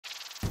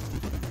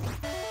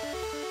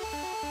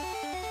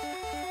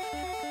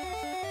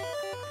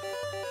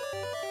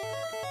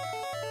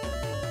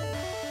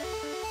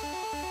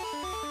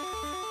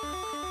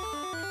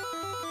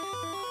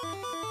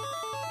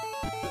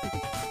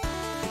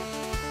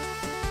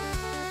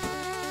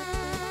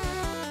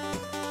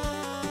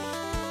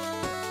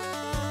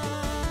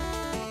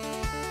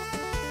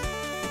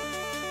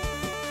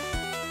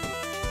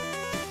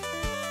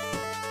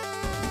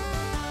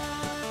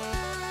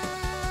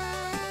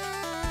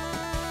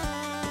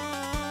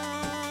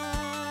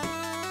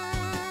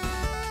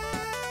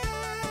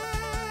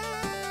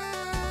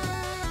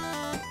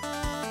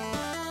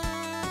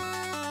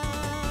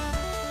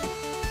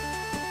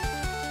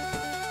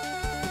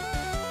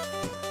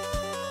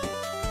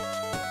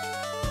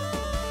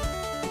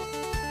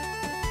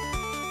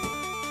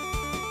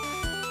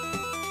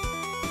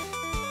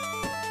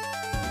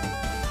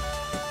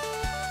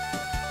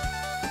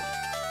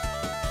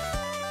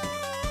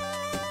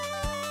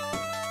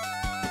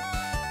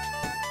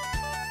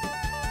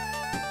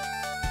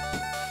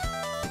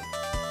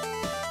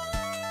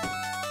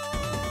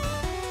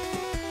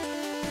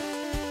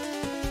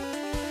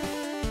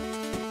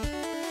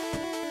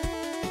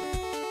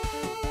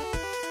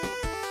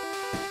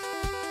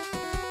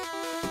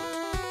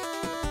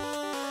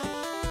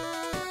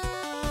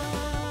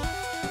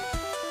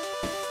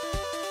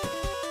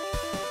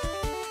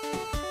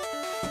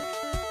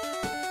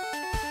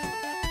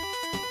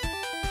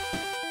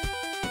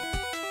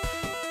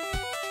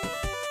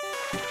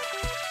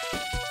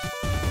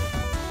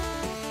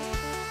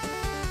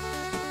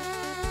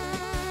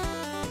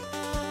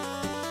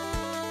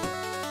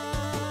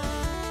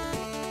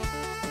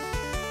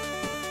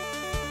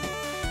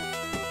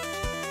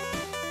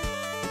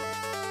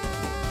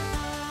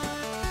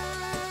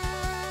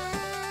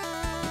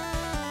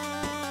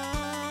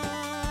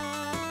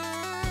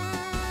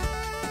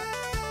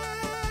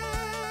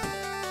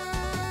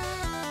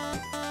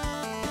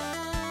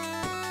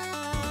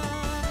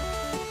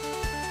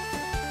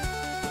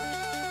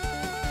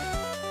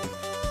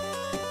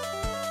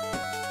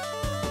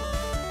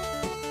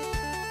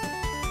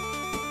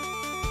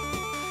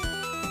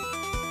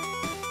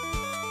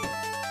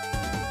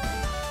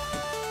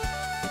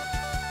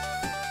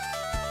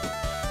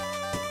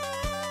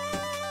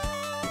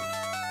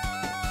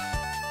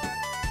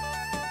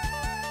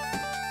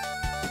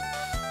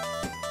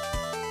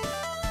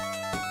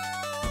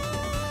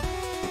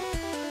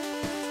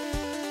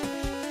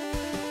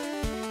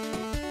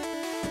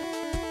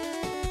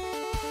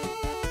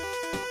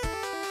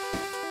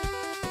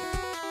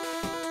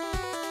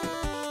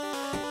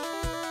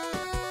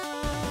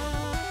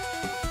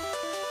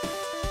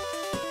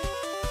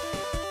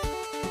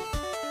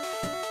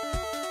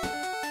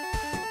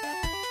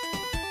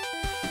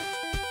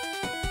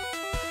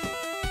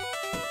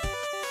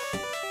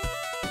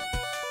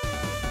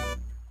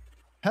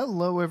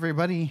Hello,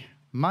 everybody.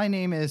 My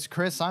name is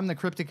Chris. I'm the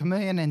Cryptic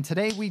Chameleon, and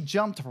today we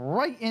jumped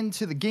right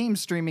into the game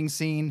streaming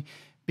scene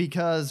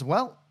because,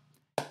 well,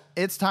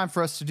 it's time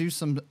for us to do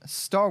some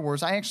Star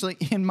Wars. I actually,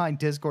 in my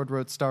Discord,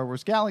 wrote Star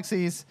Wars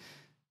Galaxies.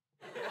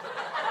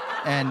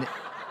 And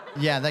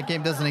yeah, that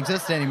game doesn't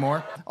exist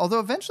anymore.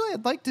 Although eventually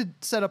I'd like to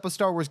set up a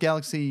Star Wars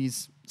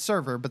Galaxies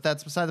server, but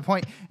that's beside the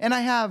point. And I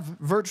have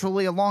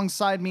virtually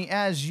alongside me,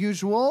 as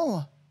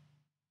usual,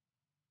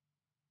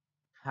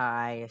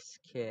 Hi, it's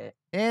Kit.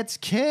 it's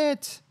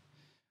Kit.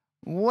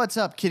 What's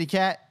up, kitty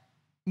cat?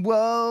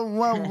 Whoa,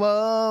 whoa,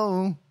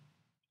 whoa.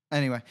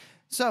 Anyway,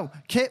 so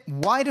Kit,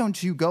 why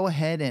don't you go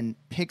ahead and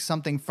pick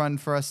something fun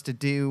for us to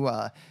do?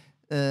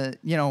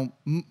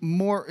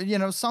 More,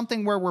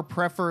 something where we're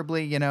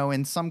preferably,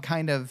 in some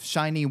kind of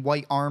shiny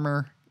white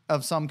armor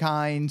of some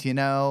kind,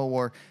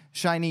 or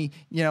shiny,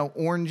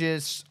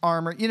 orangish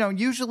armor,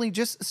 usually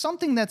just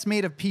something that's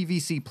made of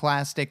PVC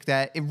plastic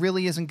that it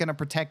really isn't going to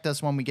protect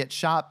us when we get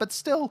shot, but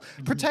still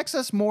protects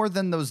us more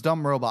than those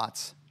dumb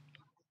robots.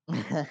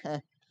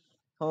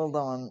 Hold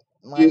on.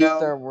 My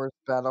Star Wars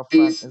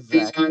Battlefront is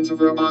these kinds of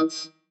weird.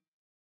 robots.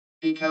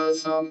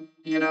 Because,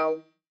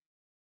 Roger,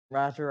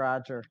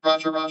 Roger.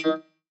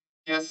 Roger.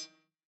 Yes.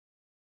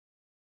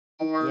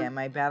 Or, Yeah,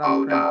 my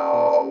Battlefront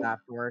no.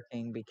 stopped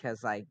working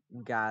because I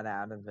got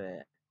out of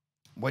it.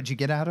 What'd you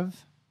get out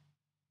of?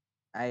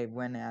 I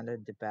went out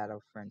of the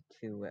Battlefront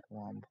 2 at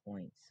one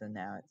point, so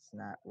now it's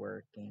not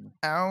working.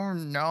 Oh,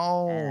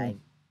 no.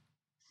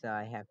 So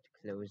I have to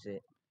close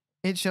it.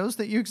 It shows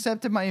that you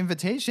accepted my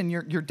invitation.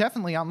 You're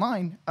definitely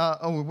online.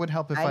 It would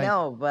help if I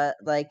know, but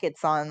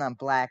it's on a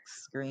black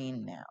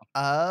screen now.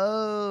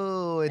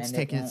 Oh, it's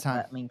taking its time.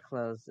 Let me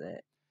close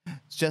it.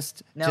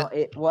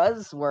 It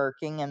was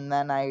working, and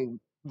then I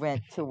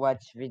went to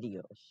watch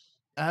videos.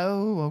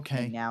 Oh,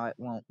 okay. And now it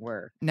won't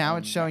work. Now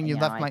it's showing you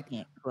left my. I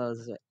can't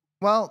close it.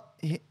 Well,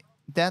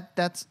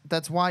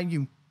 that's why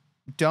you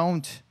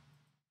don't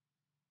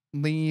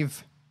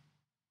leave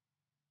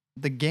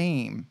the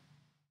game.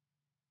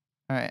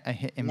 All right, I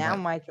hit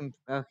invite.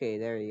 Now okay,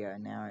 there you go.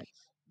 Now it's.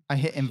 I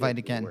hit invite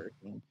again.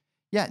 Working.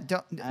 Yeah,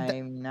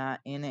 I'm not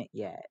in it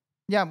yet.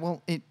 Yeah,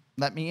 well,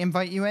 let me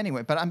invite you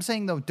anyway. But I'm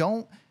saying though,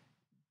 don't.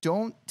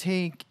 Oh,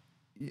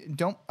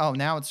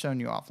 now it's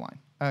showing you offline.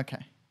 Okay.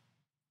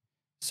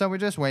 So we're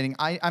just waiting.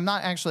 I'm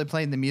not actually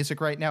playing the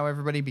music right now,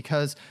 everybody,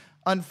 because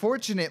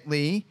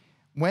unfortunately,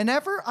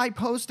 whenever I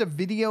post a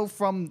video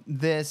from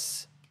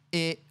this,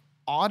 it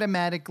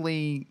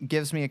automatically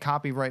gives me a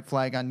copyright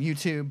flag on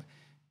YouTube.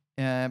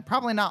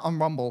 Probably not on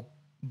Rumble,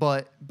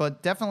 but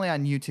definitely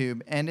on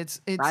YouTube. And it's.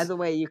 By the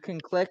way, you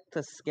can click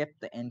to skip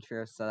the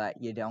intro so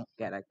that you don't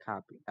get a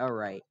copy. Oh,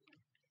 right.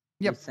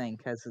 Yep. You're saying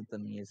because of the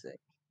music.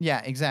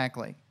 Yeah,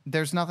 exactly.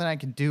 There's nothing I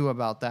can do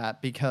about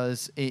that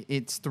because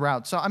it's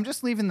throughout. So I'm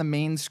just leaving the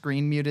main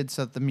screen muted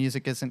so that the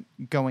music isn't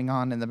going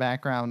on in the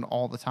background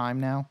all the time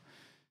now.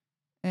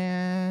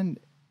 And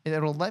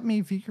it'll let me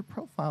view your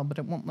profile, but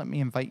it won't let me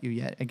invite you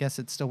yet. I guess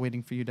it's still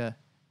waiting for you to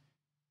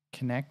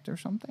connect or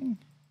something.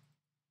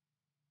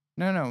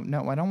 No,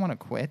 I don't want to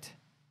quit.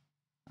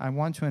 I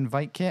want to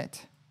invite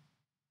Kit.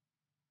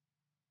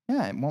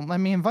 Yeah, it won't let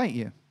me invite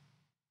you.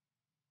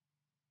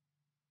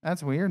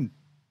 That's weird.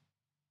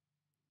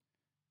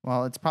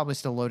 Well, it's probably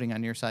still loading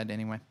on your side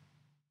anyway.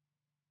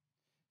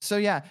 So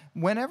yeah,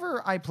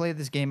 whenever I play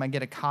this game, I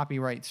get a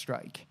copyright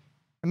strike.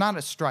 Not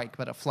a strike,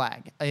 but a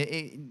flag.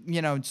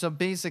 So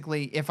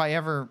basically, if I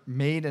ever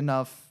made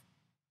enough,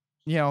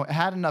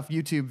 had enough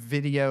YouTube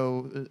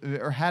video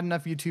or had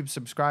enough YouTube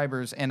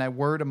subscribers and I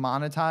were to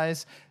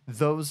monetize,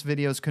 those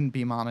videos couldn't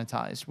be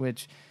monetized,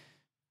 which,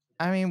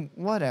 I mean,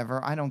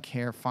 whatever. I don't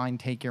care. Fine,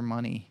 take your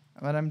money.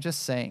 But I'm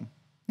just saying,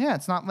 yeah,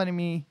 it's not letting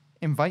me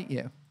invite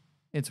you.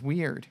 It's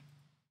weird.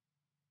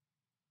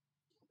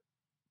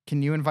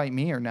 Can you invite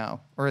me or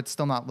no? Or it's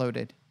still not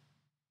loaded?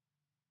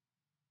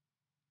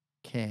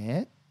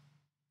 Kit?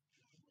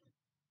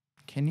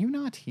 Can you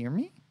not hear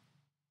me?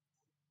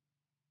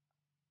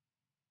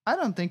 I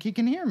don't think he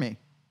can hear me.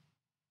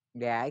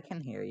 Yeah, I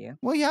can hear you.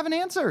 Well, you haven't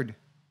answered.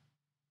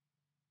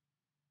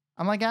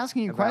 I'm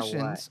asking you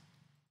questions.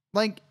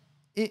 What?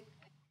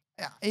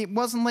 It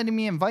wasn't letting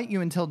me invite you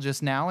until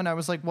just now, and I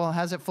was like, well,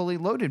 has it fully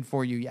loaded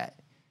for you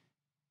yet?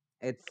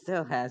 It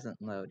still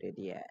hasn't loaded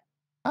yet.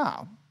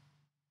 Oh.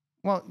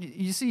 Well,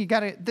 you see, we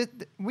got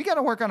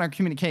to work on our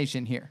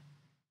communication here.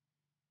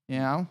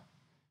 All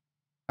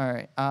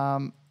right.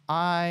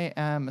 I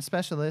am a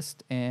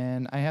specialist,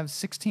 and I have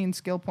 16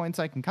 skill points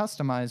I can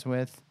customize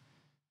with,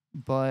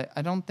 but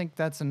I don't think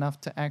that's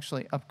enough to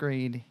actually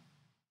upgrade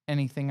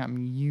anything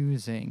I'm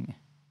using.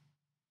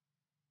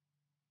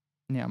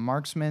 Yeah,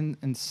 marksman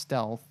and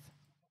stealth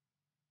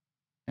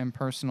and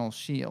personal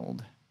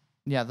shield.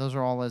 Yeah, those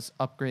are all as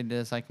upgraded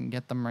as I can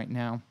get them right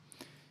now.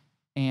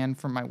 And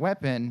for my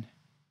weapon...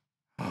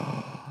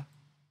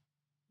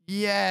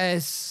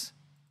 Yes!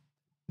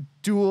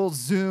 Dual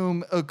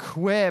zoom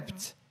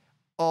equipped.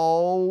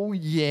 Oh,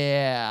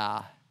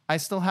 yeah. I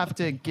still have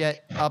to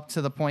get up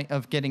to the point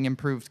of getting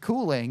improved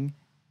cooling,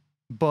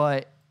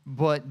 but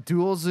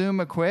dual zoom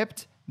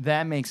equipped,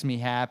 that makes me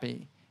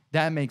happy.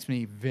 That makes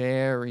me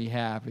very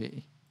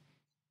happy.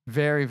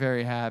 Very,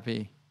 very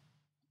happy.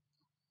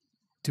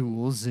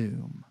 Dual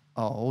zoom.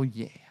 Oh,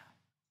 yeah.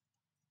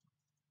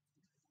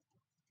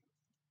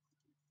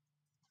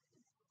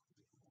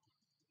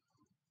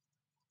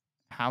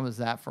 How is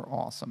that for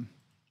awesome?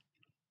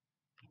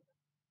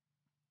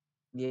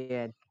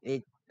 Yeah,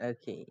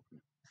 okay.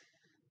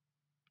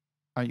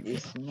 Are you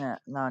It's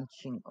not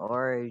launching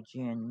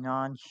Origin.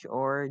 Launch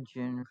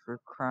Origin for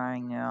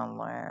crying out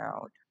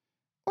loud.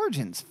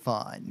 Origin's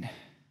fun.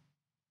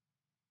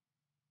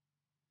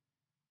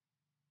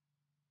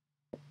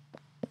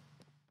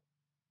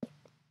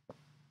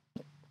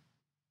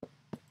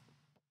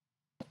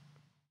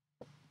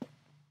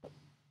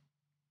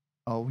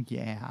 Oh,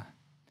 yeah.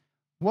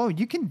 Whoa,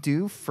 you can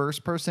do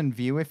first-person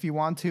view if you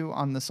want to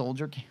on the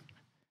soldier cam.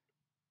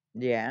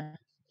 Yeah,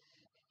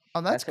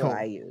 Oh, that's what cool.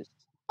 I used.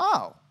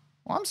 Oh,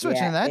 well, I'm switching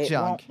to Yeah, that it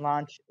junk. won't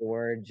launch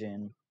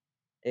Origin.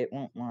 It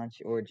won't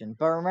launch Origin.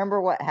 But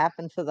remember what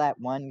happened to that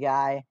one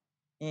guy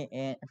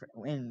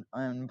in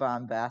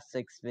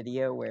Bombastic's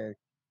video where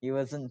he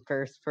was in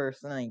first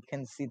person and he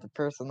couldn't see the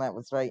person that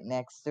was right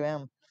next to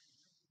him?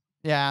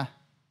 Yeah.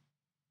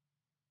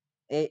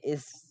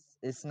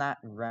 It's not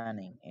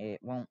running. It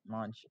won't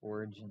launch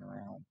Origin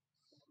Realm.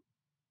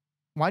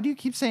 Why do you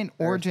keep saying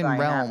Or, Origin sorry,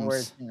 Realms? not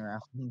Origin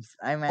Realms.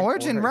 I meant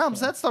Origin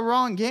Realms, that's the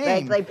wrong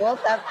game. They both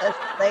have this.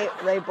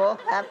 They both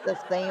have the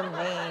same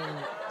name,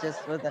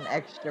 just with an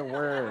extra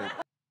word.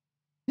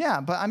 Yeah,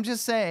 but I'm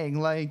just saying,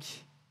 like,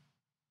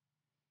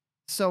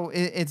 so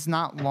it's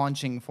not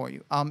launching for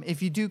you.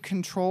 If you do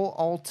Control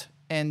Alt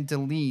and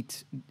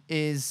Delete,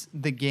 is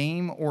the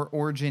game or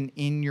Origin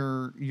in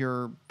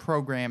your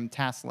program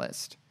task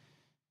list?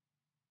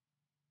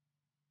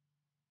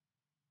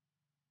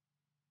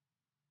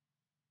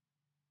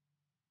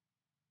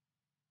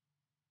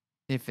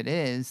 If it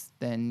is,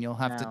 then you'll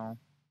have to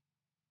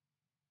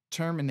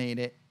terminate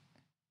it.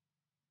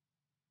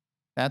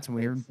 That's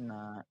weird. It's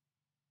not.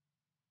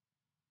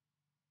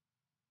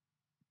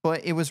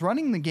 But it was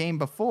running the game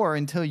before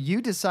until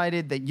you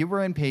decided that you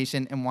were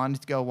impatient and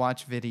wanted to go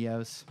watch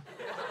videos.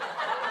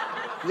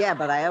 Yeah,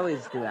 but I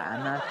always do that.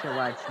 I'm not sure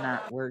why it's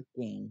not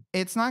working.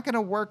 It's not going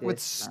to work with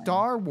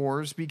Star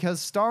Wars because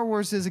Star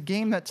Wars is a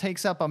game that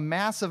takes up a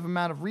massive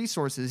amount of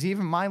resources.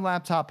 Even my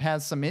laptop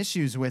has some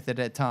issues with it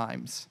at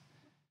times.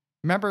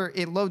 Remember,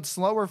 it loads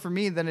slower for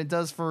me than it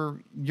does for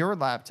your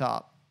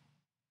laptop.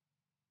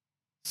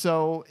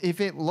 So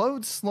if it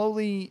loads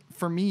slowly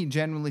for me,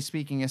 generally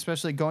speaking,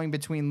 especially going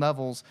between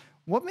levels,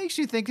 what makes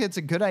you think it's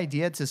a good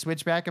idea to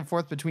switch back and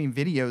forth between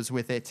videos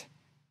with it?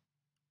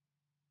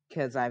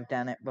 Because I've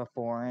done it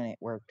before and it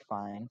worked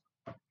fine.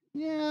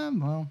 Yeah,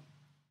 well,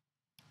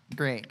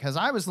 great. Because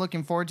I was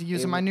looking forward to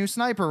using my new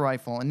sniper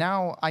rifle, and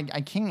now I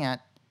can't.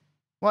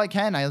 Well, I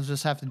can. I'll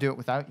just have to do it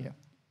without you.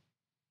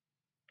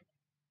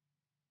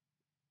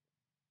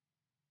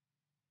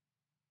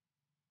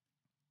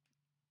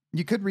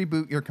 You could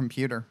reboot your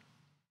computer.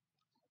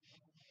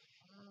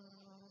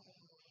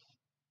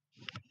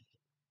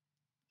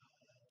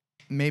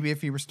 Maybe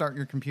if you restart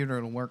your computer,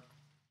 it'll work.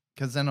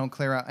 Because then it'll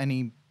clear out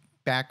any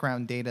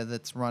background data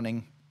that's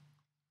running.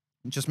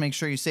 Just make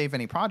sure you save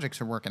any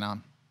projects you're working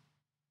on.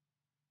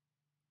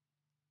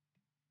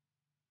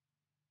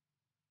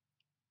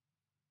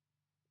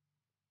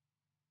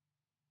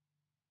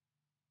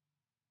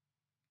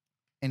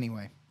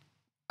 Anyway,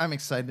 I'm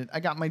excited.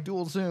 I got my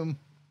dual zoom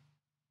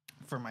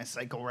for my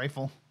cycle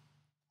rifle.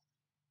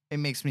 It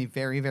makes me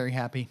very, very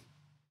happy.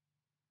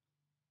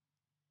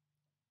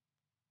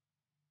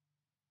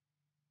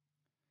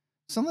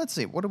 So let's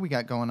see. What do we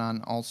got going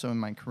on also in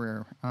my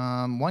career?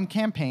 1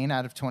 campaign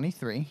out of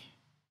 23.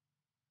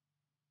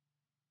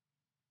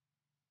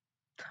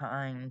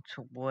 Time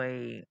to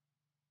wait.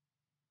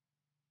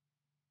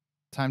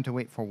 Time to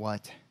wait for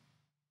what?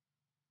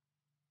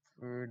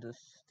 For the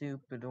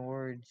stupid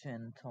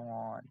Origin to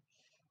launch.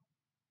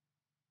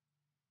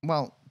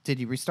 Well, did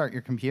you restart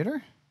your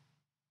computer?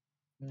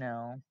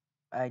 No,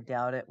 I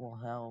doubt it will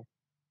help.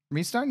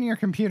 Restarting your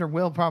computer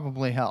will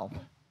probably help.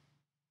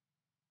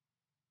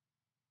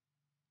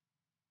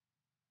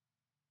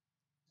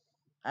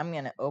 I'm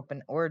going to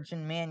open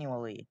Origin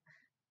manually.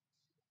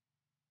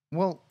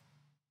 Well,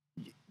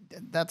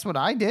 that's what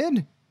I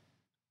did.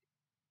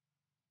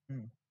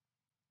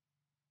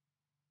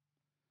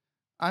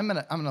 I'm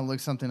gonna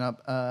look something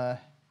up.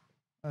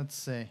 Let's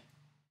see.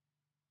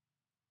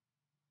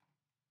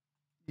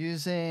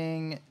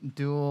 Using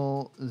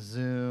dual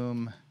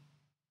zoom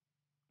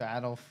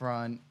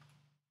Battlefront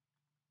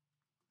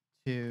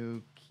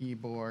 2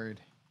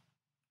 keyboard.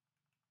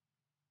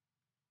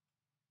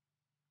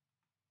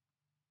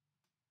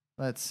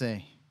 Let's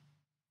see.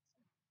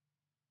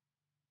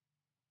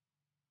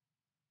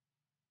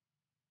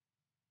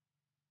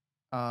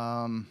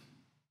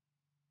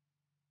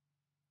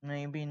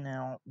 Maybe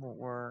now it will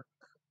work.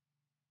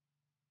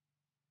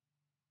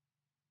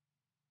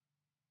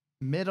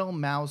 Middle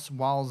mouse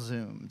while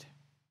zoomed.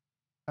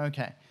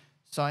 Okay.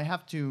 So I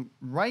have to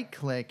right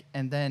click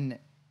and then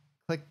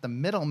click the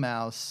middle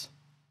mouse.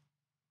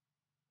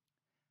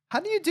 How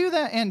do you do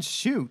that and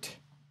shoot?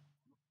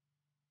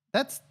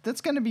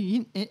 That's going to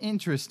be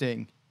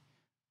interesting.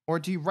 Or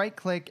do you right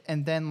click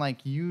and then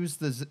like use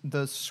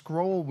the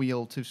scroll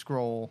wheel to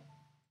scroll?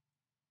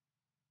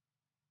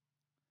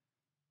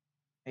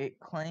 It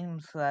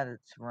claims that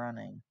it's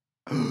running.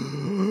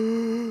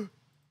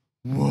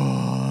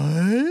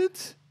 What?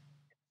 It's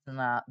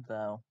not,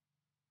 though.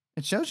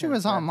 It shows you Because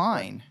as that's what-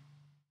 online.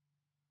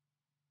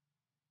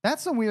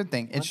 That's the weird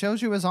thing. It What?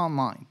 shows you as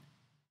online.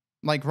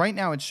 Like right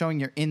now, it's showing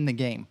you're in the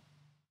game.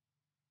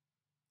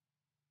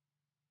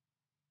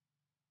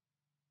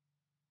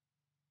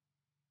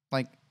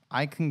 Like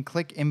I can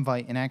click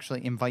invite and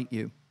actually invite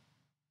you.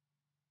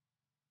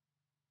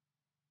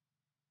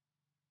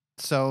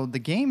 So the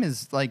game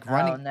is like Oh,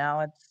 running.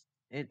 now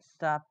it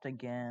stopped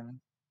again.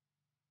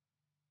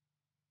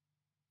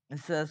 It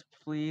says,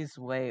 please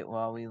wait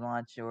while we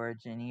launch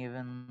Origin,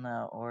 even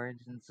though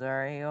Origin's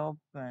already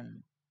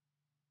open.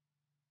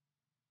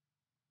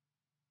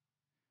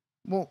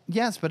 Well,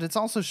 yes, but it's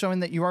also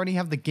showing that you already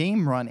have the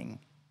game running.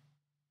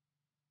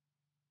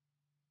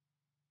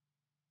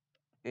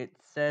 It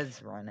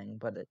says running,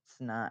 but it's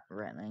not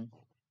running.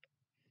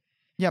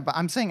 Yeah, but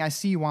I'm saying I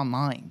see you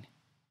online.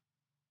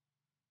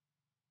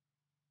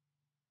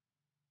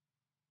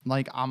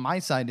 Like on my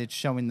side, it's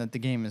showing that the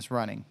game is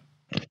running.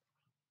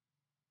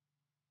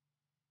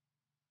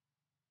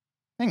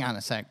 Hang on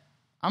a sec.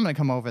 I'm gonna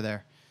come over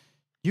there.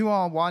 You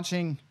all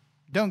watching,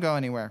 don't go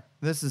anywhere.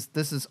 This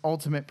is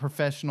ultimate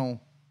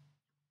professional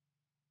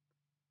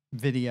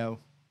video.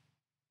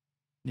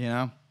 You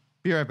know?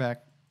 Be right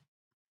back.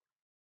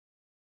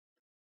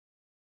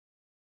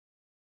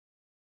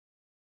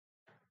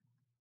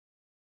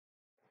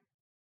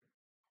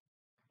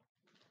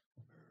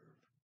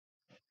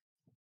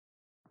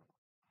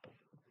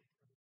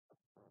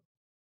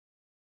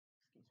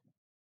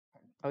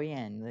 Oh yeah,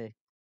 and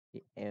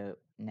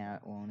now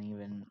it won't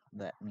even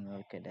let me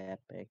look at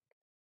Epic.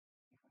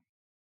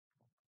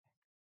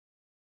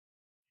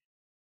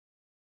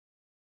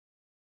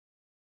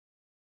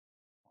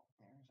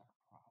 There's our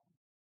problem.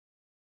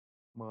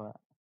 What?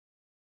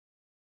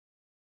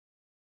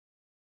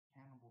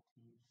 Cannibal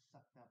T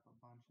sucked up a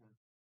bunch of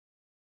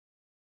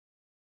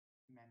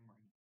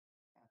memory.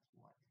 That's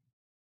what.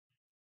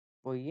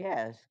 Well,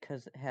 yes,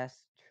 because it has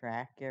to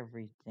track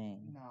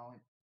everything. No,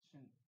 it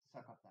shouldn't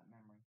suck up that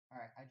memory. All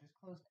right, I just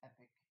closed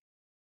Epic.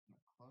 I'm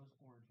gonna close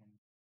Origin.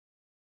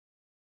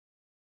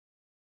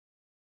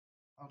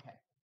 Okay.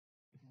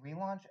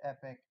 Relaunch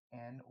Epic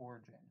and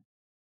Origin,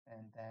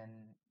 and then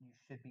you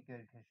should be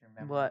good because your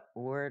memory What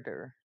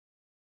order?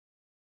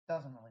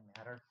 doesn't really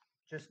matter.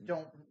 Just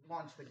don't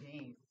launch the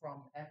game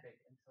from Epic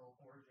until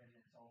Origin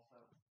is also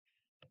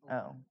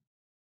open.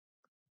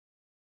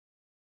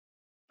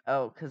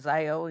 Oh, because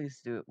I always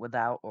do it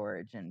without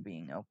Origin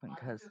being open.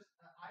 I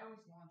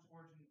always launch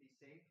Origin to be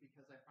safe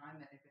because I find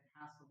that if it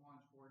has to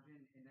launch Origin,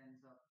 it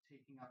ends up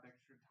taking up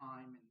extra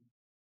time and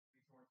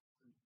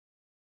resources.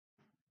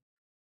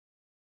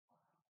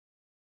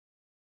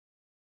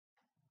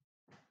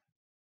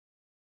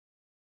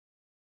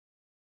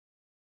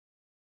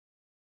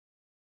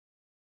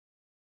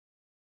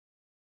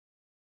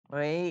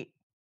 Wait.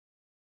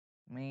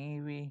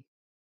 Maybe.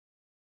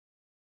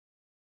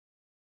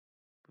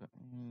 But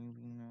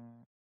maybe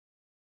not.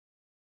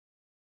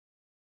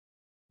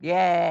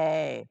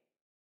 Yay!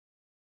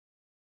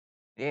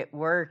 It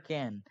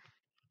working.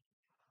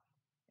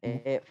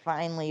 It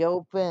finally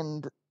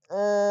opened.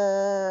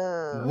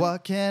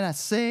 What can I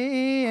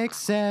say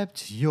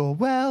except you're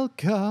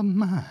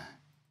welcome?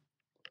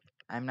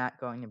 I'm not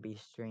going to be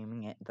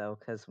streaming it though,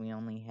 because we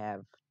only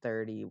have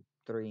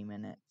 33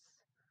 minutes.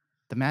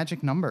 The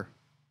magic number.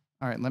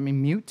 All right, let me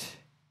mute.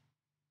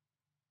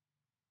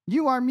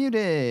 You are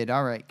muted.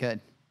 All right, good.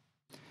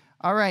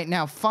 All right,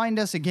 now find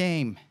us a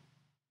game,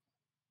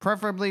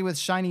 preferably with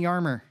shiny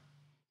armor.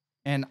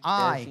 And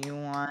Does you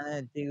want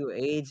to do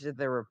Age of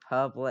the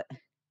Republic?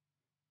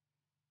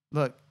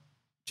 Look,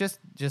 just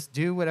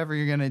do whatever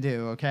you're gonna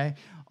do, okay?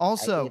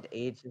 Also, I did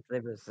Age of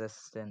the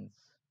Resistance.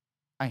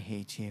 I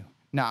hate you.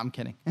 No, I'm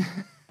kidding.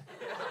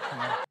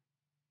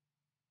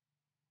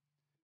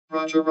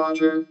 Roger,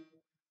 Roger.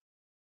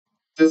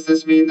 Does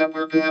this mean that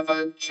we're gonna have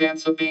a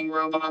chance of being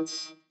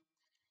robots?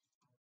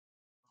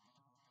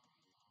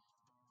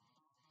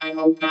 I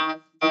hope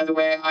not. By the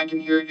way, I can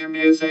hear your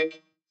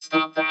music.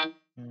 Stop that.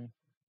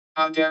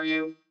 How dare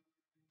you?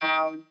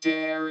 How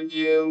dare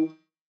you?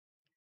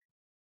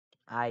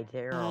 I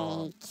dare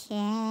all. Hey,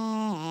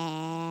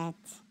 cat.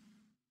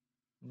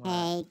 What?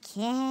 Hey,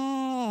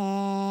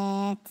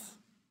 cat.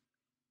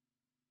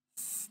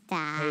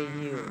 Hey,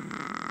 you.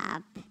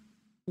 Stop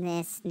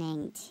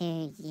listening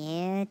to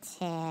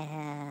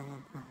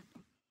YouTube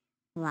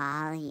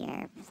while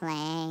you're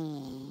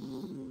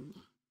playing.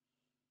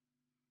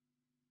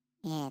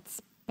 It's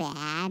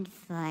bad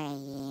for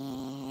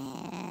you.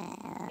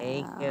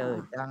 Hey,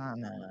 yo,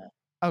 Donna.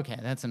 Okay,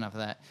 that's enough of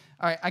that.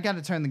 All right, I got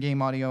to turn the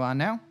game audio on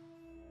now.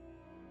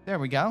 There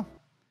we go.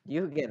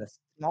 You get a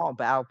small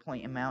battle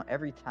point amount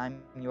every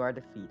time you are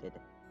defeated.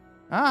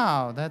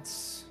 Oh,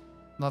 that's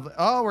lovely.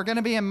 Oh, we're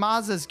gonna be in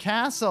Maz's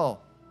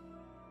castle.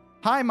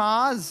 Hi,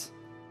 Maz.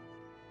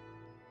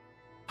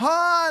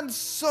 Han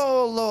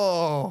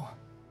Solo!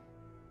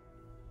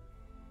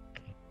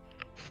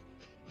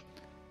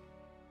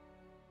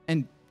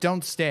 And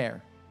don't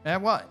stare.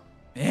 At what?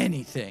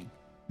 Anything.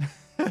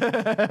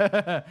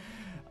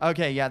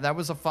 Okay, yeah, that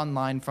was a fun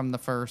line from the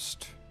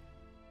first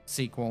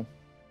sequel.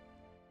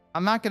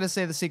 I'm not going to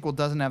say the sequel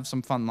doesn't have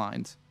some fun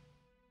lines.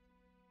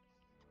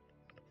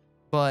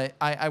 But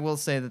I will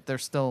say that they're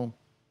still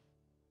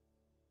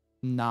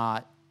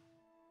not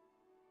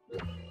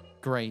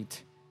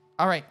great.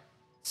 All right,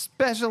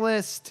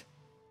 specialist.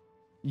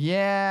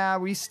 Yeah,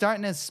 we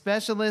starting as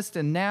specialist,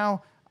 and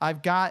now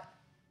I've got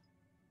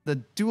the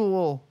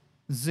dual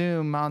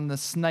zoom on the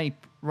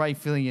snipe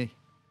rifle.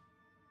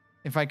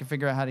 If I can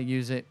figure out how to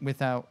use it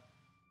without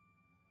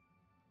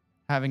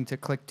having to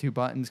click 2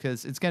 buttons,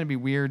 because it's going to be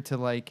weird to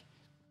like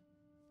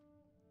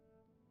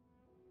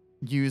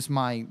use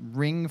my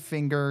ring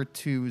finger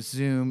to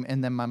zoom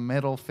and then my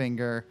middle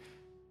finger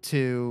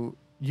to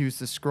use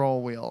the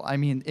scroll wheel. I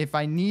mean, if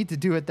I need to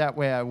do it that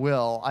way, I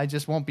will. I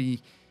just won't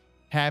be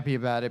happy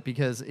about it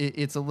because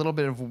it's a little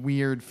bit of a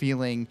weird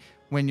feeling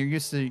when you're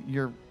used to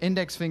your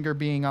index finger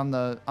being on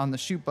the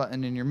shoot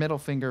button and your middle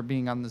finger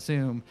being on the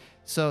zoom.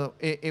 So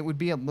it would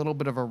be a little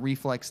bit of a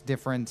reflex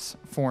difference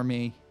for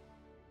me.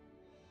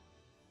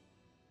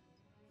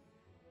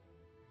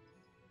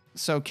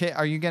 So, Kit,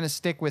 are you going to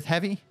stick with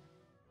heavy?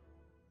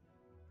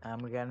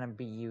 I'm gonna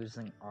be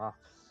using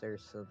officer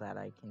so that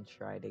I can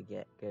try to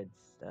get good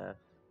stuff.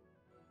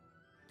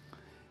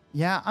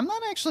 Yeah, I'm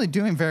not actually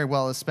doing very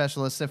well as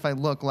specialist if I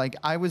look. Like,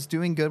 I was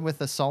doing good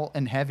with assault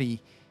and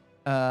heavy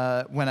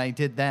when I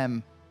did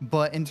them.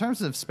 But in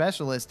terms of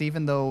specialist,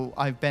 even though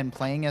I've been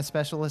playing as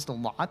specialist a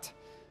lot,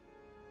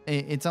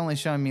 it's only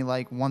showing me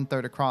like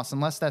 1/3 across,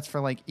 unless that's for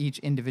like each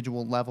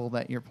individual level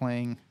that you're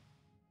playing.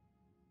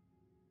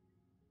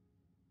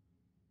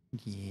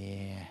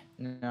 Yeah.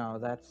 No,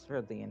 that's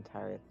for the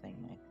entire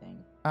thing, I think.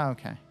 Oh,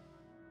 okay.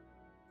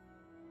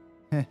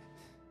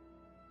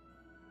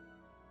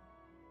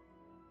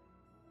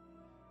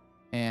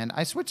 And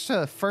I switched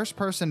to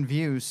first-person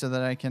view so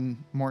that I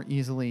can more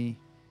easily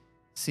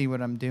see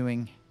what I'm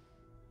doing.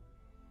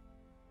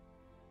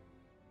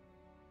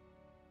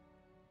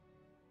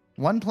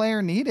 One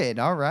player needed.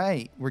 All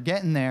right. We're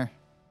getting there.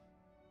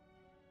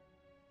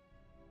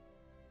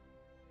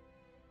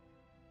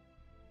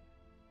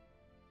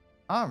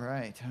 All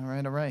right. All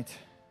right. All right.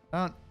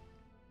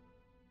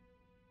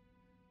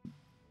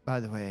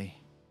 By the way,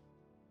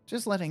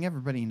 just letting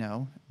everybody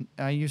know,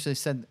 I usually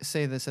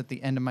say this at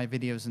the end of my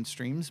videos and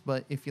streams,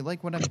 but if you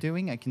like what I'm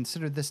doing, I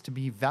consider this to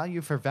be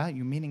value for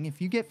value, meaning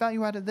if you get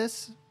value out of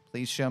this,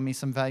 please show me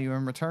some value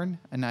in return,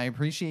 and I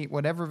appreciate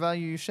whatever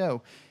value you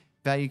show.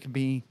 Value can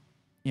be,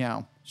 you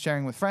know,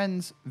 sharing with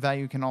friends.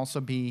 Value can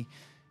also be,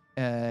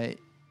 you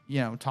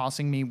know,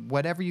 tossing me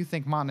whatever you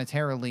think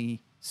monetarily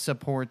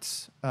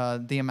supports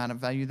the amount of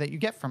value that you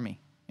get from me,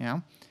 you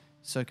know?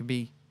 So it could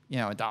be, you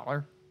know,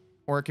 $1.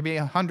 Or it could be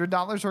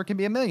 $100, or it could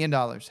be $1 million.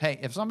 Hey,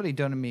 if somebody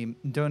donated me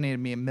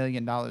 $1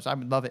 million, I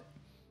would love it.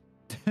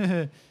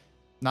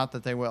 Not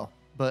that they will,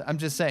 but I'm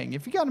just saying,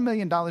 if you got $1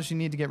 million you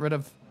need to get rid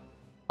of,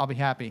 I'll be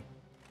happy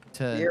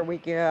to. Here we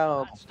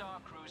go. That Star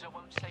Cruiser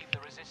won't save the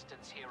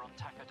resistance here on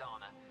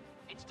Takodana.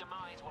 Its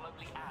demise will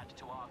only add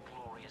to our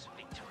glorious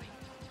victory.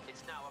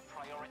 It's now a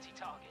priority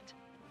target.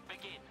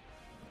 Begin.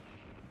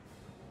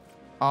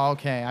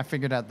 Okay, I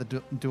figured out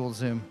the dual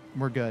zoom.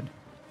 We're good.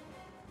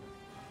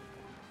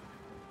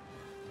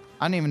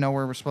 I don't even know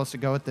where we're supposed to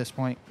go at this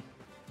point.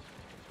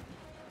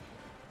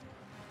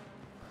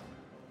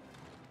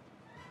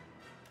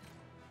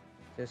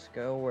 Just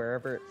go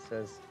wherever it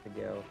says to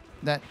go.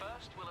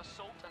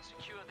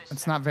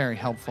 That's not very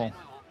helpful. Then we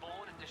will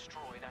board and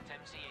destroy that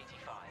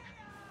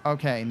MC-85.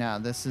 Okay, now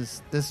this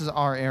is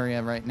our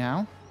area right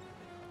now.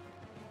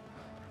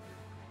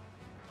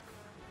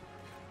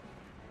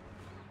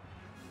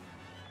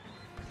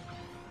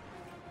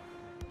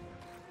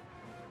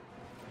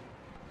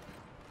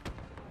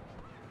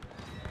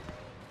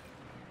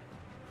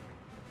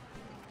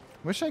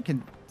 Wish I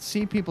could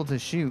see people to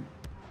shoot.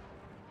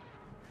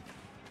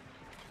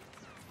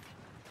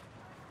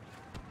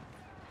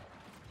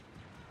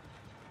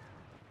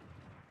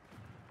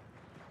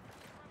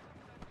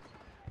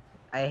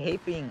 I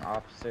hate being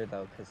officer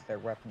though, because their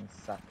weapons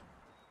suck.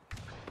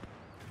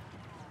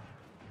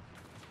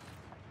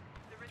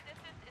 The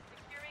resistance is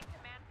securing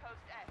command post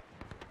X.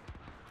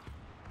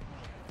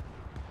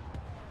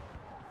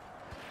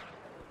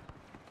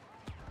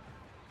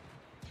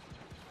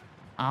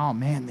 Oh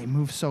man, they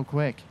move so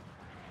quick.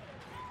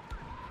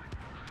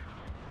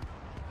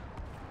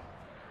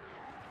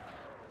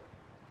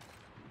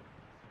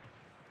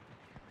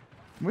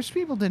 Wish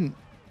people didn't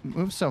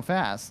move so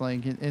fast.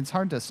 Like, it's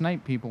hard to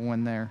snipe people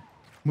when they're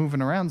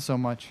moving around so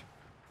much.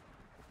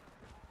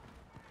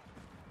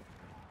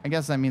 I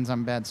guess that means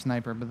I'm a bad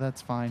sniper, but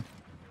that's fine.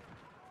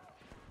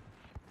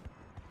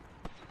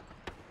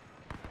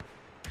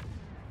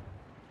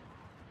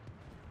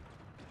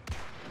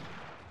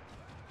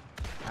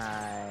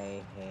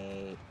 I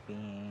hate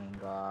being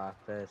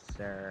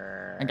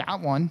officer. I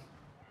got one.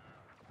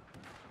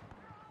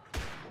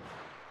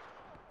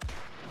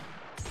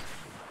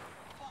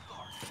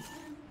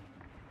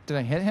 Did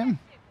I hit him?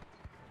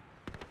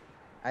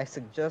 I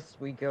suggest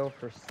we go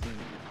for C.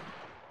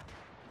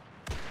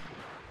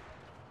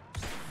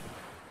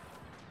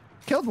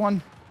 Killed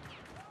one.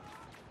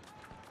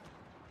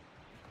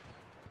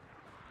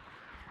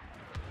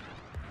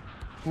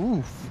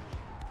 Oof.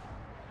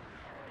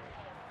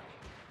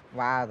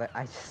 Wow,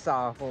 I just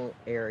saw a whole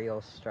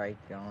aerial strike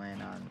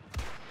going on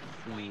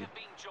We C. have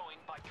been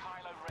joined by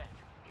Kylo Ren.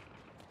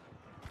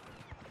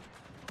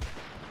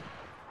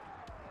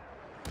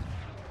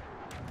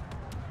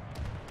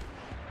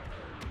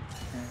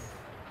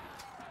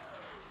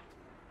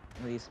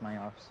 At least my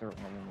officer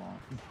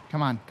won't.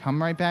 Come on,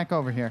 come right back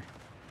over here.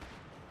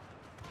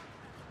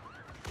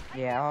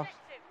 Yeah,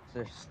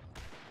 officer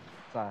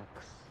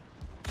sucks.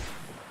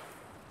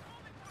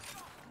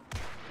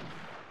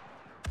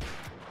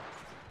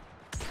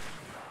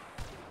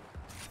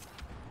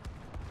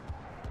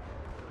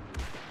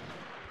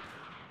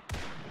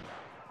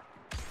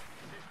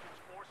 Resistance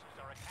forces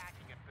are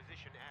attacking at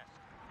position S.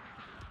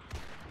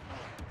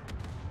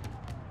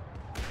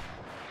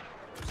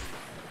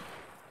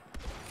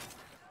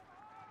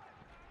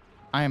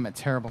 I am a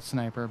terrible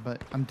sniper,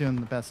 but I'm doing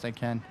the best I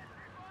can.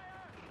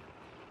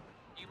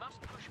 You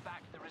must push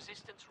back the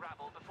resistance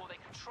rabble before they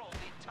control the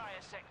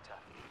entire sector.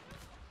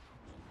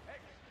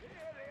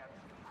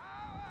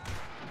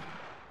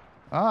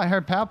 Oh, I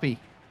heard Palpy.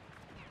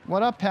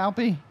 What up,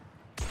 Palpy?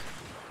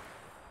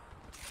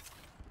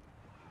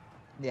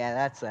 Yeah,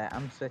 that's it.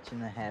 I'm switching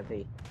to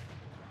heavy.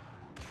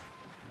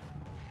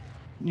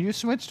 You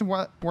switch to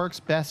what works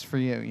best for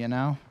you, you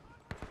know?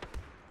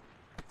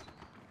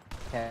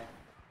 Heavy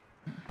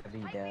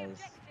does.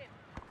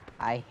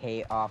 I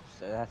hate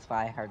officer. That's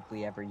why I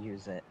hardly ever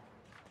use it.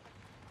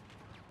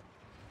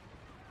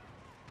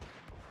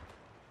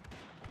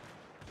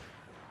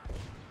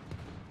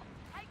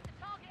 Take the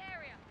target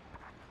area.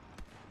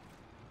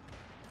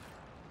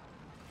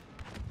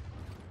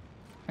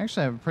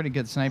 Actually, I have a pretty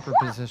good sniper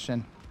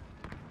position.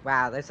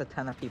 Wow, there's a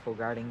ton of people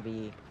guarding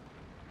B.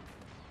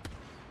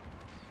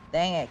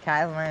 Dang it,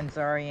 Kylo Ren's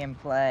already in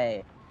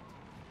play.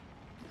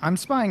 I'm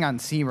spying on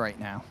C right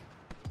now.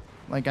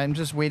 Like, I'm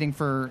just waiting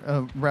for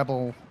a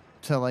rebel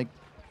to, like...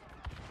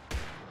 The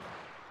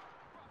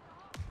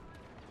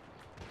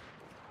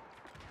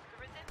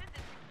resistance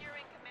is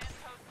securing command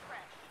post fresh.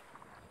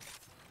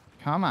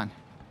 Come on.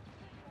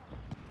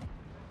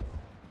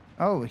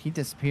 Oh, he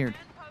disappeared.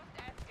 Command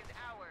post S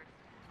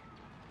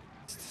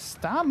is ours.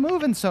 Stop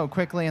moving so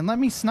quickly and let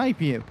me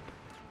snipe you.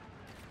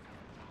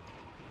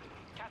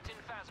 Captain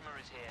Phasma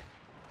is here.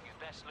 You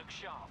best look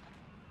sharp.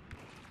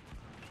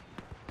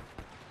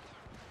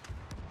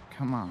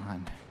 Come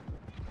on.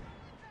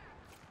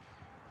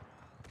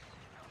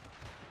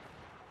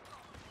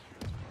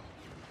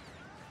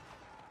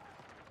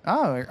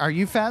 Oh, are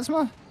you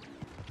Phasma?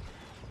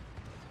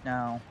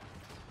 No.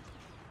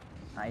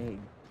 I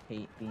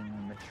hate being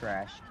in the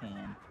trash can.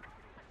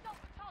 Assault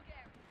the target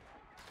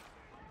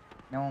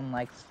area. No one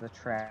likes the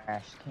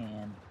trash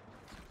can.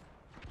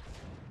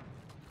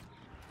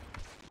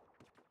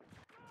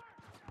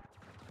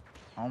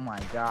 Oh my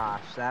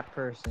gosh, that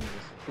person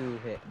just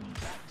two-hit me.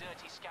 That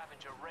dirty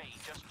scavenger Ray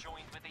just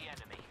joined with the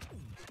enemy.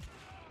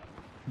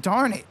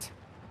 Darn it.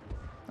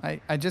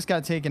 I just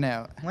got taken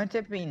out. Wouldn't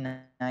it be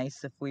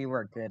nice if we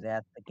were good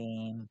at the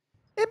game?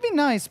 It'd be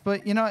nice,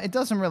 but, you know, it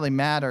doesn't really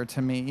matter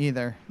to me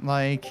either.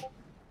 Like,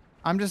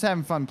 I'm just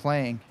having fun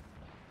playing.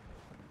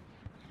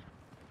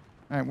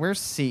 All right, where's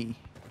C?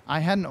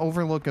 I had an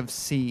overlook of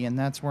C, and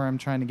that's where I'm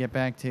trying to get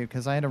back to,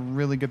 because I had a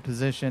really good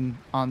position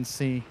on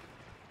C.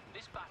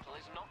 This battle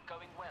is not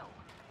going well.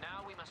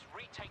 Now we must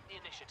retake the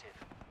initiative.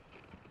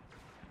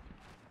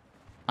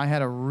 I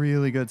had a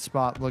really good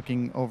spot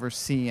looking over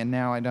C, and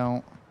now I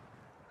don't.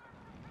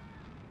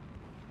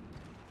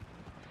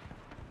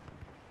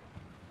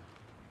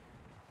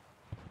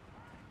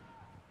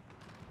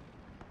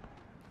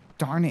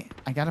 Darn it.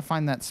 I gotta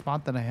find that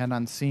spot that I had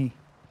on C.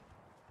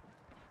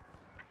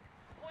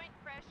 Point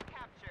fresh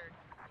captured.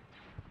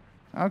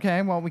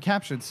 Okay, well, we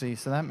captured C,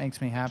 so that makes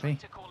me happy.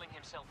 Traitor calling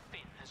himself Finn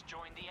has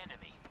joined the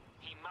enemy.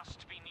 He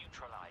must be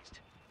neutralized.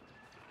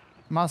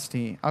 Must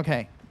he?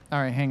 Okay. All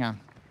right, hang on.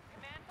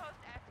 Command post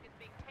S is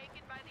being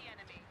taken by the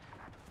enemy.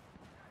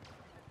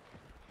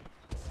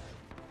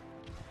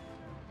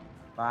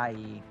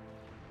 Bye.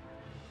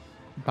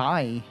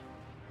 Bye.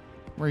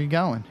 Where are you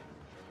going?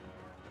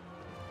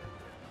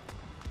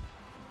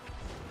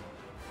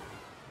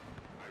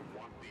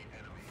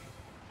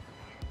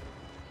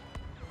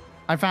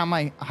 I found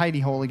my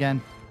hidey hole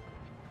again.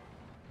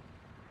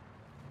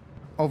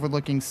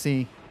 Overlooking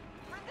C.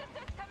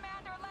 Resistance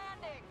commander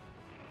landing.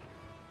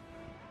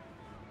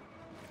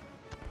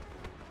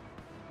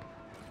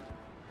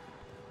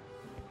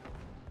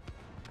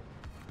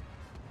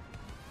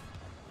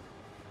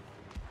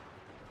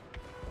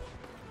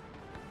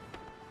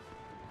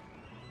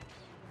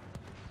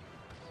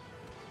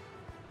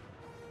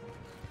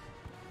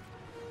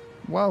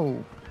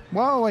 Whoa.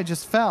 Whoa, I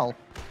just fell.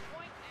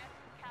 Point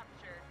S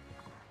captured.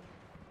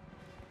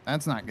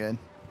 That's not good.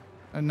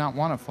 I did not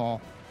want to fall.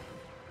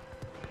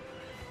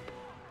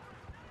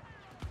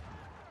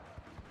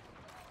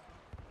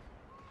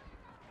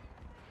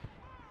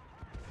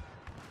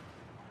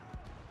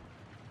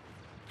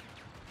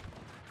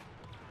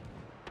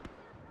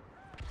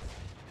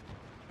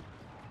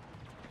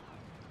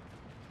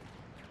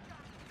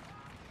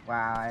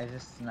 Wow, I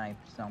just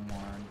sniped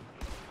someone.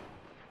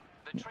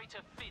 The traitor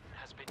Finn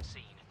has been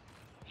seen.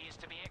 He is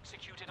to be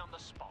executed on the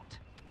spot.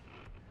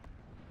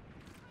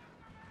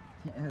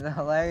 The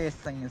hilarious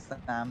thing is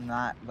that I'm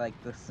not like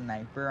the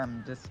sniper,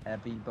 I'm just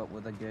heavy but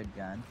with a good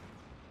gun.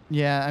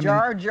 Yeah, I mean,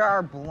 Jar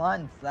Jar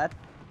Blunts, that's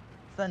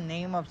the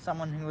name of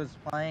someone who was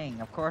playing.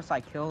 Of course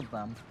I killed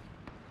them.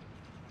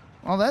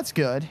 well, that's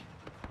good.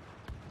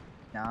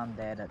 Now I'm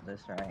dead at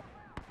this rate.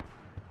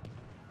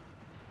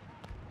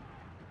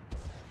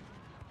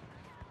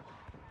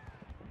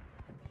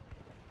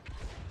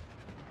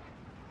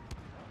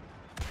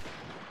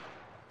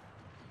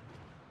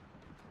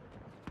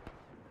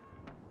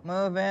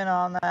 Move in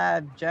on that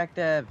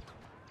objective.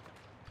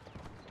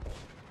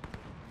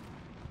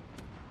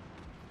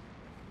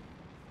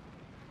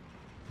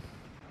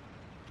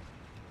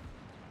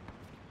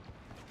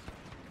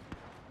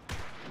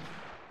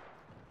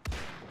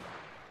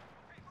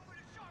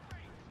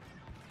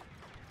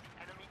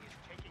 Enemy is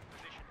taking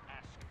position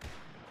S.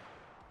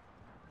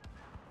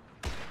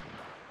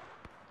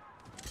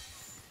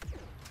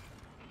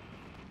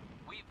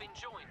 We've been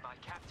joined by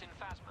Captain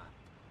Phasma.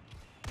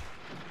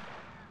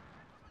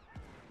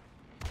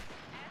 S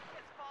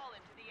has fallen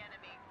to the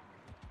enemy.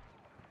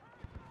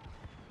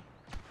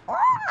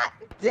 Ah,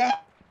 dang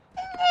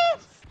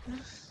it!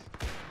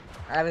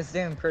 I was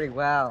doing pretty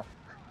well.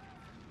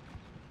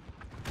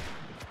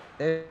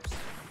 There's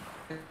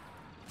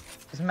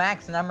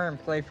max number and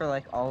play for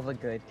like all the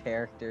good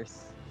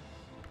characters.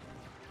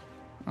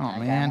 Oh, Like, I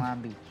man. wanna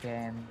be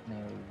Ken,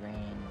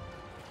 Rain.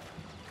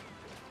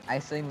 I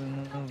say we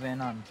move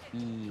in on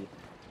B.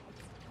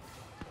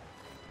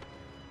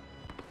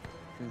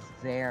 Cause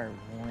they're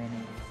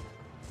winning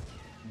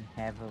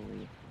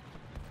heavily.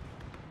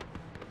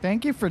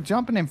 Thank you for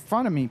jumping in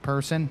front of me,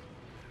 person.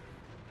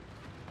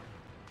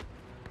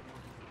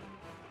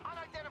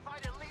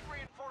 Unidentified elite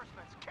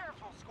reinforcements.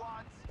 Careful,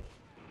 squads.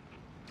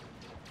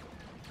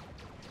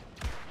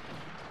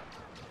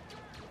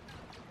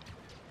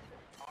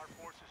 Our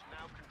forces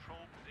now control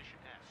position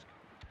S.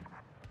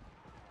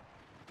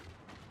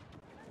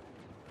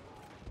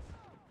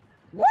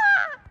 What?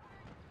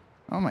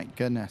 Oh, my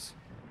goodness.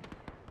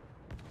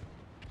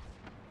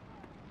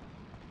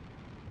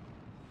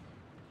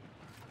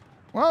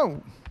 Whoa.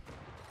 On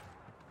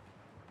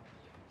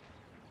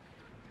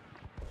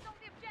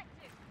the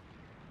objective.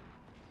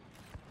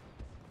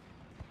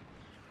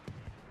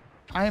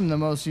 I am the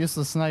most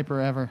useless sniper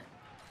ever.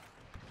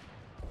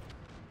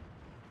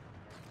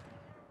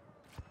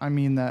 I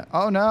mean that.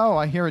 Oh, no.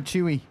 I hear a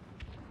Chewie.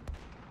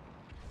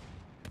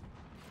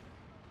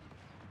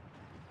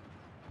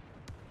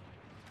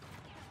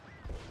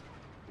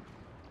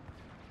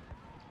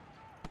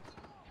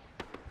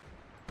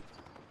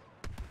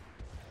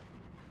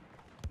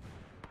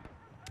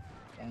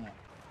 Dang it.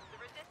 The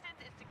resistance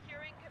is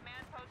securing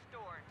command post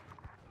Dorn.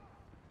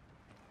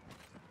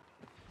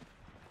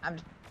 I'm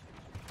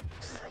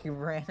just like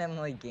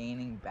randomly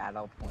gaining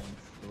battle points,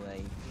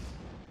 like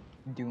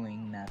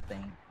doing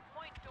nothing.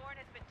 Point Dorn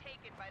has been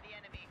taken by the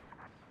enemy.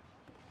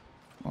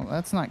 Well,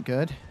 that's not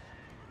good.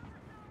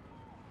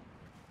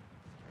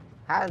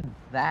 How did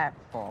that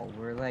fall?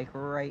 We're like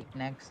right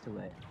next to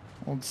it.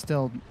 Hold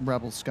still,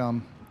 rebel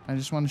scum. I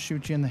just want to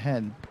shoot you in the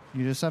head.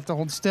 You just have to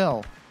hold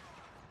still.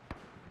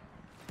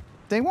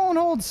 They won't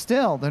hold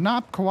still. They're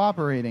not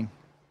cooperating.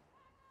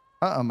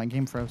 Uh-oh, my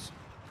game froze.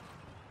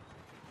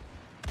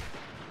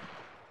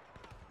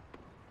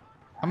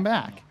 Come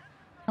back.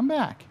 Come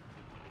back.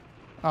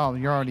 Oh,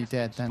 you're already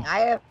dead then. I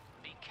have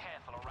Be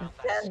careful around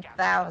that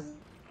scout.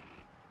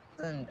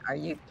 10,000. Are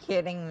you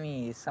kidding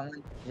me?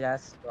 Someone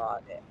just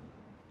bought it.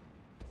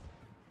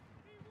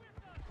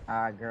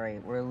 Ah, great.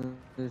 We're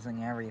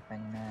losing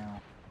everything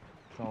now.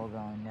 It's all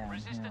going downhill.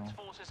 Resistance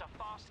forces are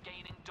fast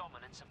gaining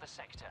dominance of the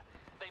sector.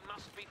 They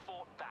must be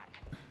fought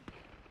back.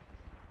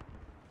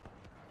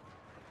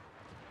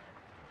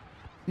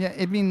 Yeah,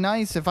 it'd be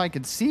nice if I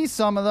could see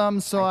some of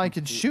them so I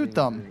could shoot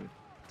them. Agree.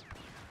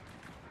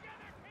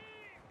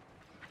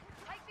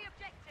 Take the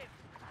objective.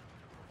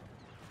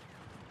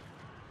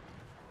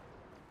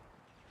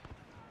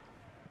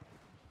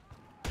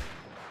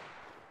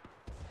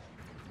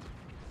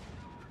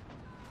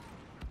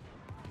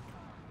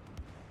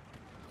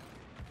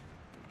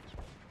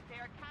 They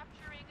are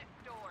capturing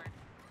Dorn.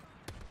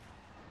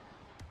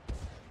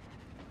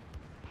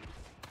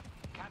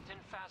 Captain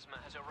Phasma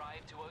has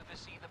arrived to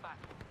oversee the battle.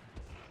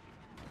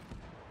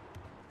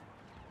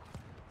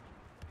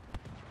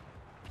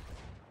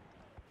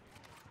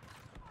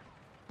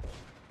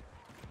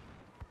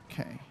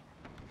 Okay.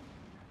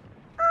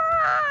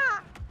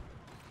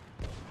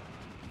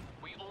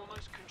 We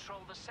almost control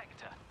the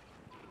sector.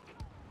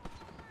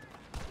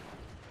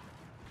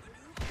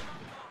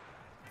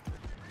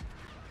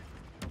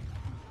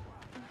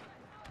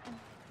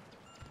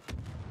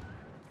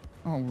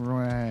 All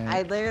right.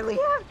 I literally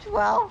have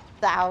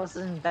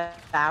 12,000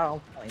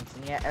 battle points,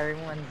 and yet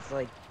everyone's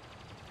like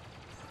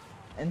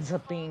ends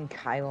up being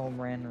Kylo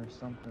Ren or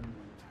something.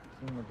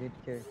 Being a good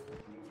character.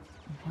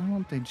 Why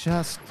won't they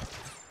just...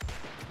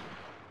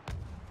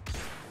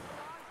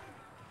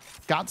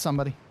 Got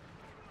somebody.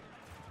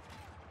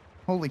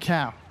 Holy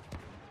cow.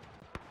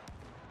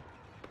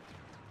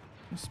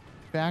 Just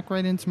back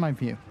right into my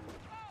view.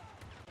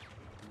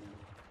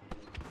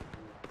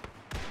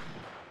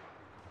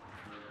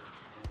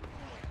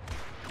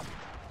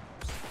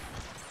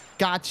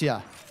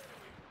 Gotcha.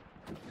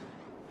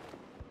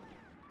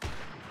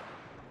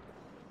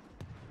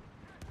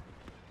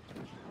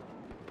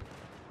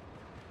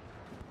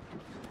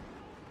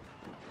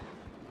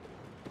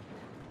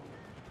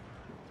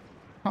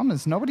 Problem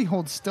is, nobody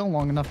holds still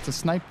long enough to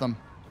snipe them.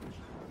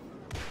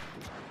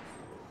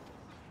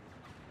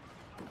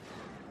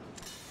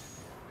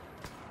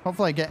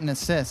 Hopefully I get an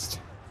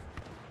assist.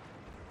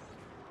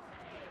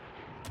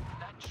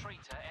 That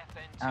traitor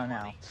Oh, no.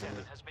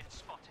 FN-2187 has been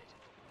spotted.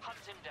 Hunt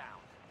him down.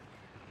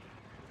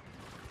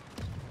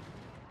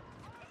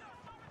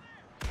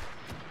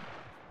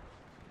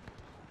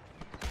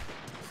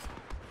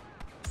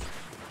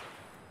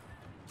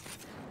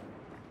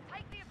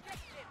 Take the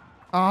objective.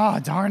 Oh,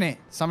 darn it.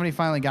 Somebody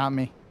finally got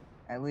me.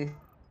 At least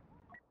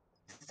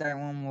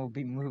everyone will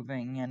be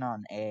moving in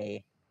on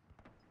A.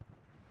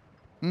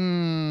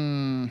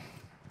 Hmm.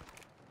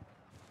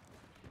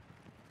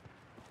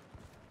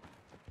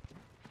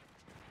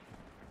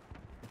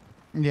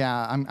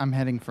 Yeah, I'm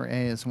heading for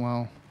A as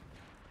well.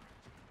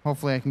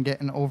 Hopefully I can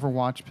get an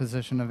overwatch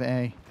position of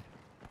A.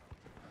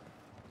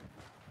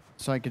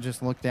 So I could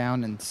just look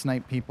down and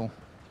snipe people.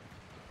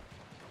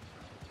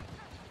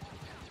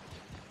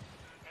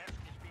 S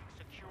is being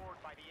secured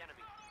by the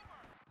enemy.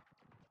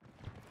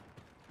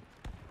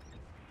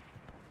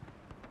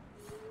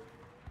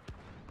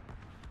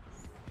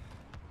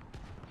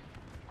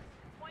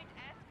 Point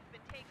S has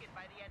been taken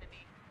by the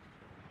enemy.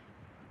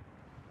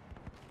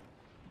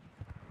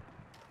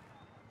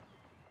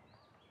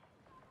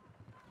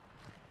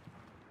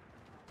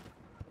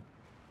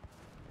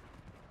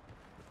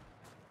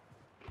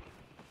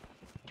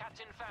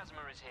 Captain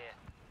Phasma is here.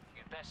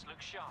 You'd best look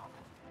sharp.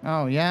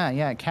 Oh,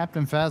 yeah.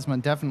 Captain Phasma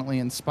definitely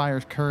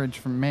inspires courage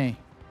from me.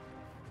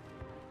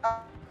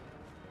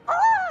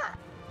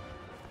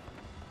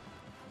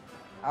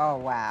 Oh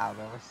wow,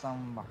 there was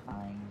someone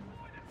behind me.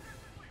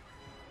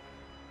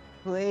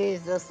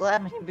 Please, just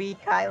let me be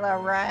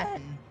Kylo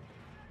Ren.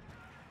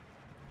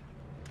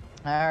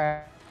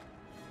 Alright.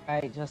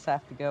 I just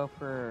have to go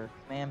for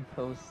command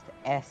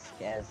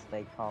post-esque, as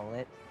they call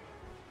it.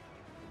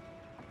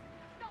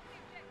 Stop the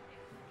objective.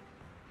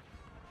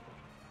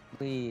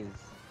 Please.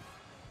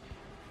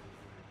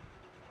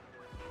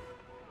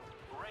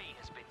 Ray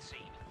has been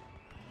seen.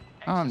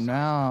 Oh, Exercise no.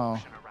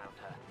 caution around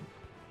her.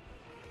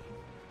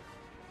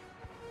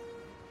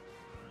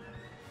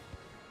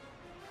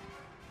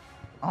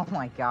 Oh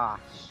my gosh.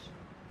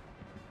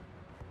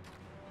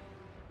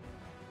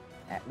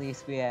 At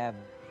least we have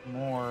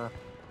more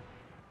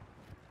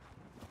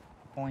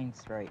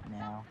points right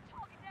now.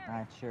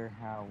 Not sure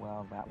how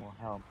well that will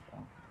help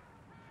though.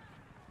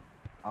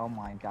 Oh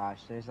my gosh,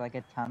 there's like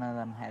a ton of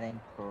them heading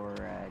for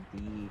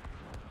D.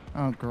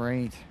 Oh,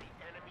 great. The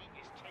enemy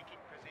is taking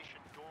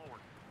position Dawn.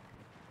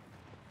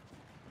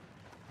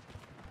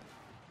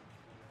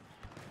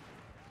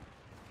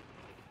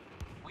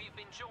 We've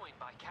been joined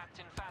by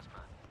Captain Phasma.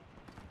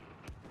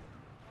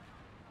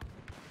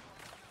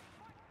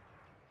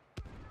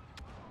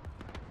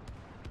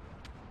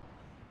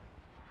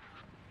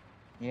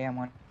 Yeah, I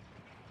wonder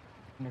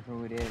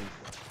who it is.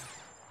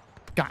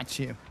 Got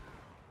you.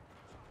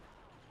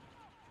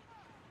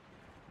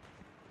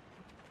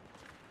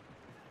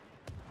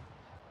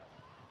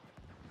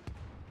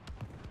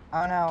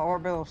 Oh no,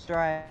 orbital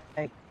strike.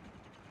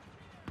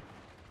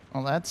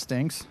 Well, that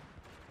stinks.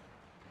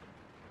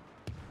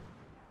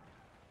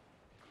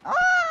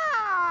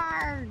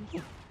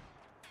 Arrgh!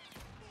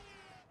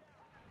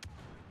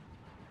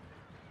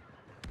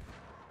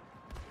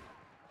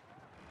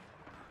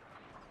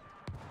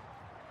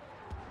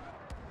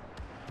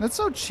 That's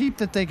so cheap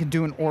that they can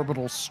do an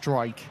orbital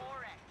strike.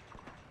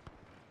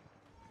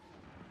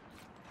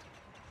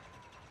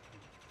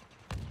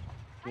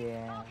 Yeah.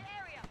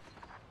 Area.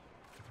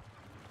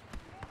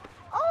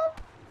 Oh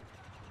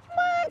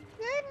my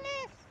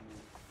goodness!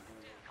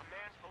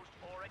 Command post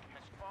Auric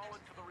has fallen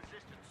to the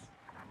resistance.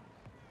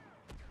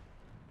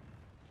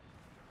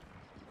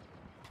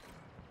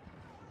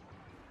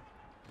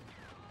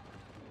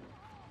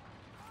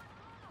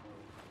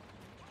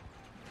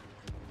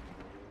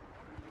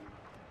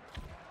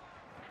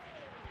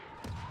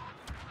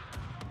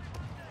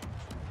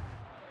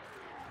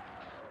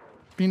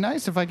 Be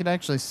nice if I could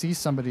actually see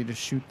somebody to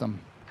shoot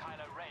them.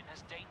 Kylo Ren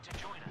has deigned to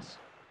join us.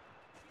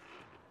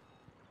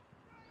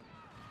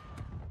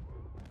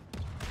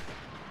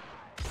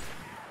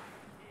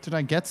 Did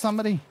I get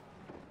somebody?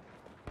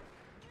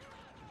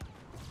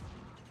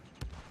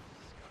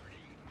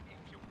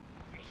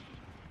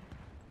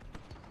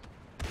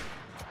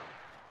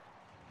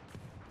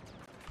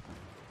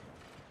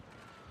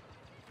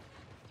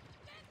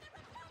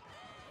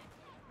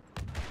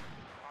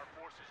 Our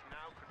forces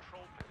now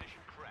control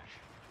position crash.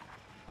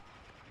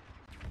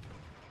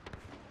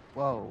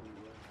 Whoa.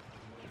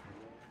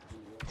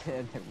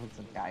 There was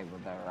a guy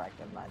with a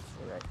rocket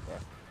launcher right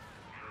there.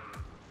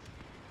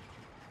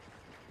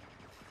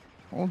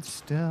 Hold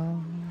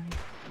still.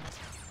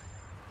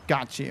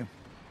 Got you.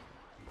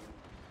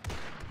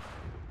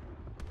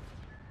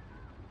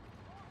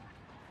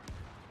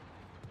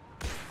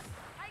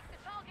 Take the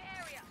target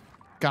area.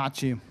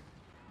 Got you.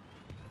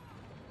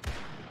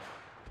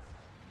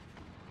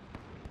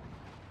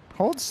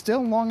 Hold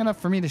still long enough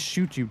for me to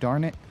shoot you,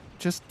 darn it.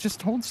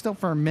 Just hold still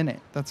for a minute.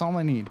 That's all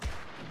I need.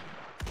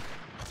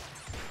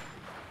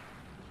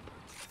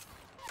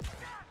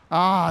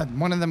 Ah,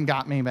 one of them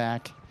got me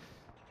back.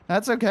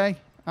 That's okay.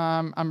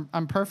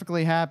 I'm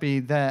perfectly happy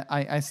that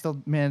I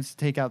still managed to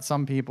take out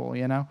some people,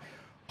 you know?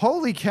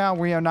 Holy cow,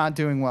 we are not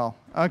doing well.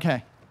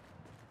 Okay.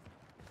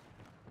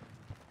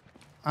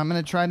 I'm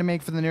going to try to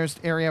make for the nearest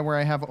area where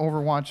I have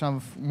overwatch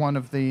of one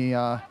of the One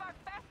of our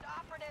best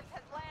operatives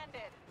has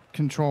landed.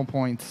 control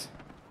points.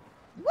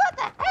 What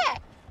the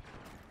heck?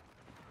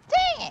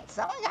 Dang it!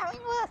 Someone got me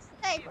with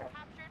a sniper.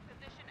 Captured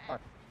position A.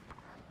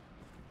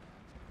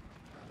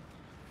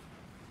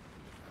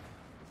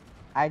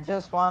 I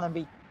just want to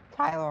be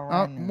Kylo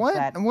Ren. and What?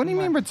 set What do you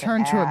mean much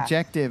return to ass.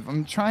 objective?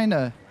 I'm trying to...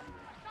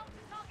 Assault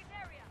the target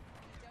area.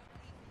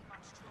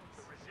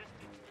 The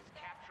resistance is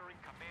capturing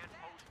command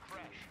post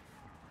Crash.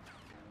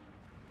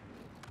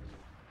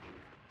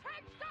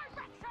 Change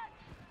direction.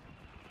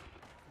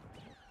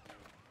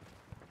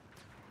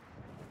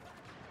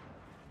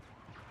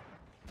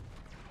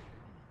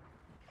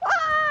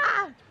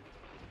 Ah!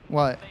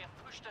 What? They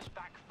have pushed us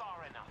back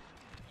far enough.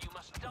 You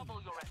must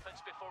double your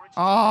efforts before it's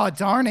Oh,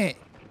 darn it.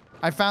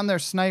 I found their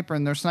sniper,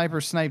 and their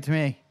sniper sniped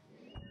me.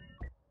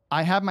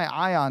 I had my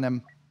eye on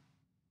him.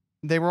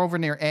 They were over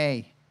near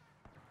A.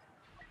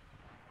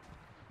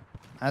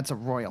 That's a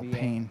royal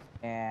pain.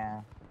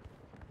 Yeah.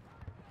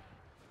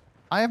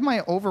 I have my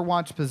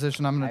overwatch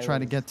position I'm going to try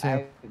to get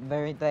to.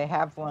 They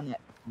have one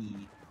at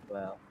B.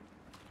 Well.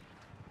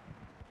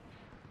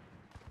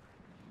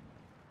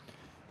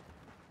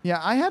 Yeah,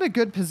 I had a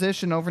good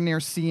position over near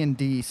C and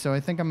D, so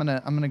I think I'm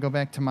gonna go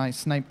back to my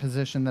snipe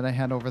position that I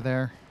had over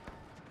there.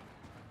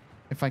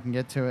 If I can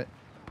get to it.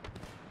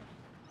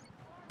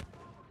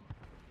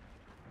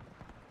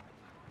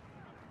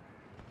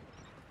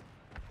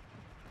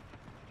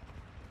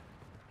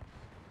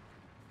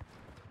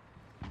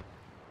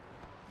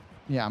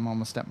 Yeah, I'm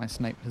almost at my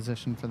snipe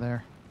position for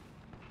there.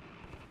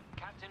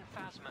 Captain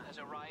Phasma has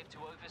arrived to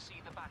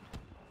oversee the battle.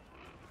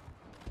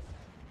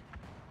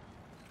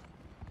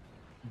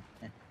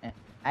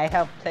 I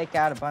helped take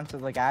out a bunch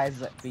of the guys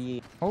at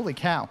B, Holy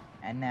cow.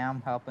 and now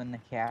I'm helping to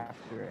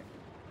capture it.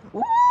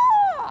 Woo!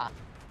 F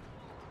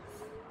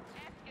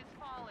is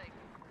falling.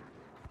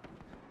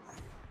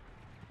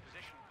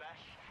 Position Bash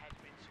has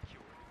been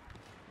secured.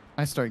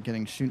 I started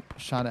getting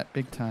shot at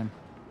big time.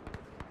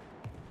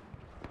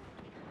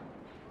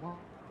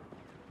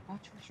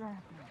 Watch what's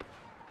happening.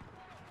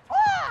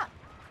 Ah!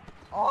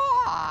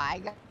 Oh,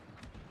 I got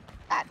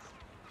that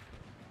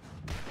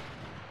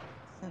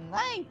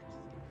sniped.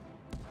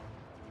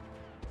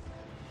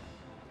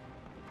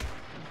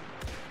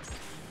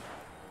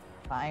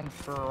 Time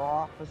for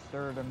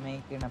officer to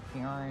make an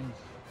appearance.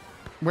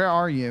 Where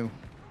are you?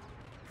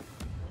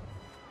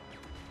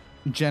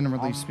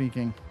 Generally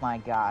speaking. My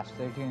gosh,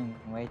 they're doing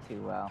way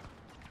too well.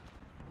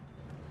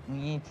 We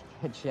need to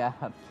catch up.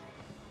 Command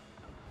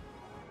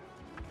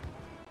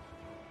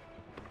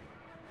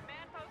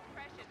post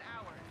Crash is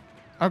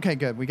ours. Okay,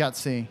 good. We got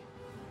C.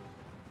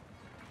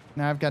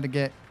 Now I've got to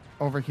get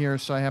over here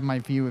so I have my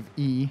view of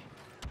E.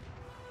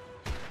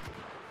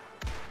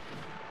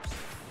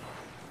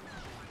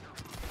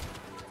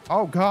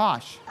 Oh,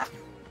 gosh.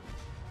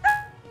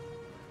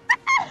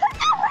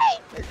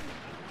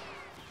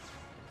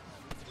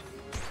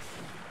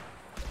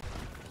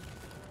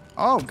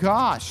 Oh,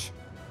 gosh.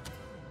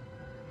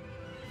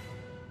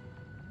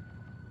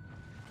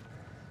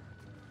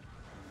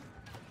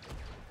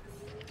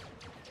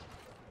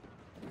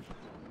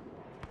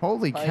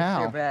 Holy Place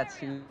cow. your bets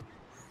who's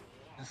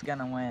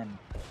gonna win.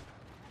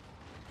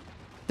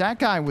 That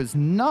guy was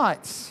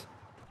nuts.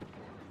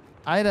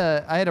 I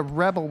had a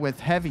rebel with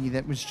heavy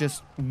that was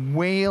just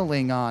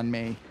wailing on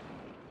me.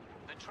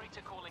 The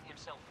traitor calling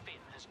himself Finn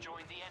has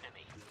joined the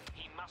enemy.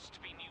 He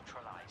must be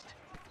neutralized.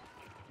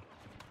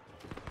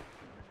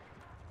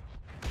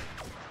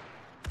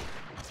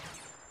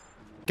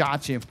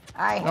 Got you.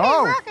 I hate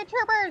Oh! rocket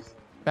troopers!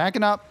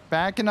 Backing up,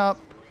 backing up.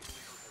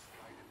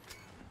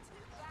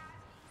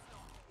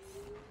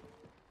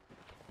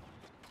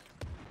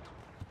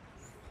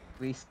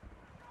 We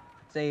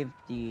saved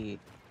the...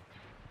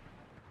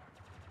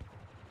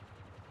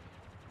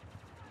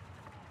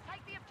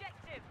 Take the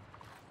objective.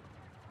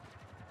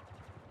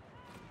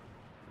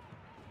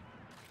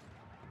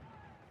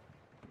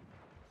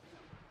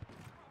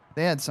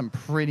 They had some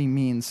pretty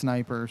mean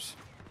snipers.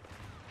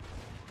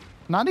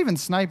 Not even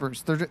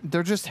snipers.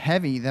 They're just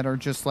heavy that are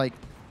just like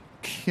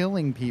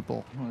killing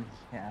people. Holy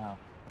cow.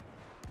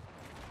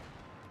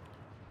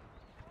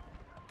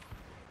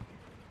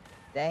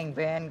 Dang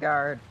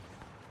Vanguard.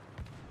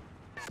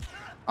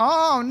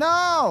 Oh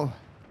no!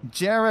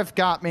 Jareth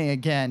got me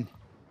again.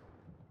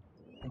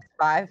 It's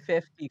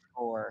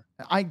 5:54.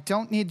 I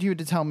don't need you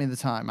to tell me the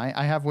time.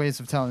 I have ways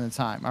of telling the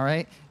time, all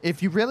right?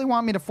 If you really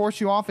want me to force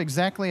you off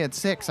exactly at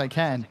 6, I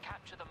can. To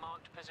capture the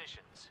marked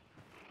positions.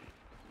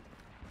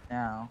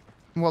 No.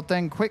 Well,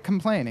 then quit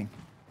complaining.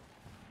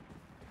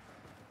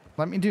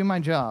 Let me do my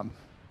job.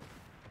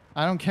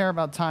 I don't care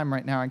about time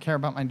right now. I care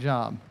about my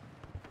job.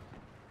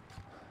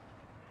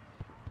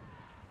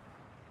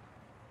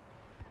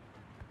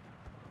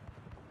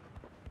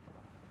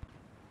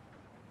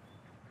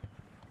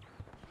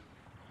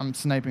 I'm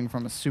sniping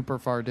from a super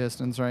far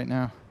distance right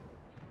now.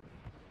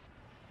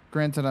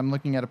 Granted, I'm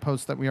looking at a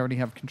post that we already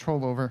have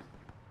control over.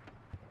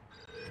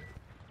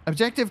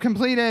 Objective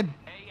completed.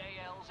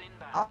 AAL's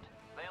inbound. Oh.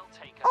 They'll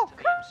take us Oh, to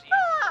the come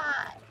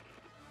MCU. on!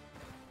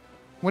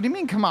 What do you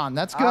mean, come on?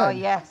 That's good. Oh,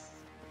 yes.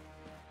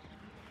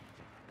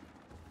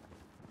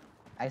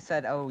 I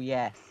said, oh,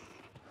 yes.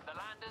 The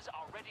landers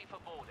are ready for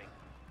boarding.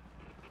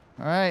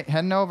 All right,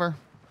 heading over.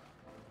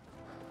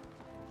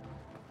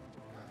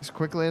 As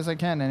quickly as I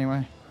can,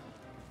 anyway.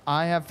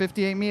 I have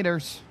 58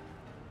 meters.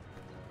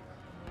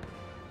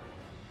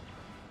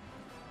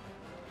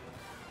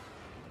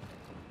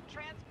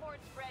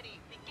 Transport's ready.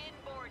 Begin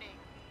boarding.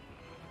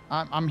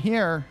 I'm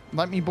here.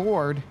 Let me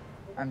board.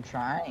 I'm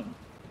trying.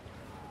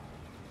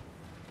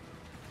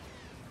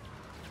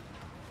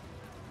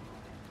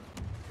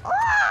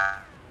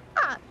 Ah!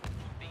 The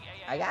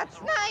I got AALs are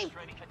almost sniped.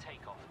 ready for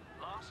takeoff.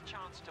 Last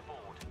chance to board.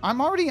 I'm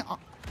already,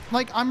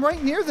 like, I'm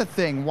right near the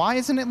thing. Why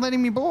isn't it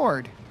letting me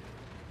board?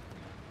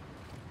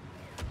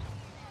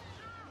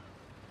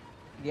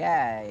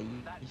 Yeah, you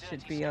That should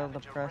dirty be able to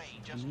scavenger press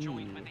Ray just E.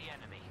 joined with the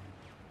enemy.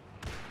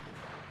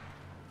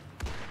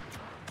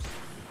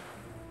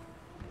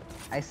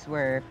 I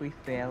swear, if we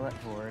fail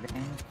at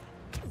boarding...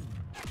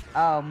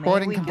 Oh, maybe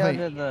Boarding we complete.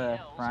 go to the AALs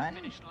have front?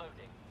 finished loading.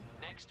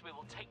 Next, we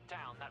will take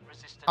down that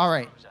resistance All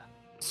right. cruiser.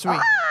 Sweet.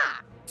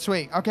 Ah!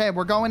 Sweet. Okay,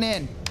 we're going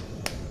in.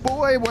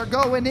 Boy, we're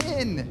going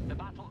in. The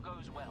battle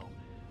goes well.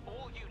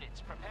 All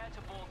units prepare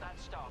to board that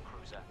Star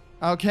Cruiser.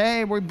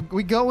 Okay,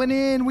 we going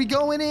in. We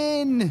going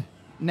in.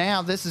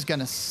 Now this is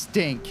gonna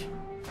stink.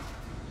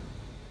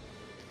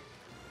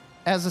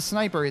 As a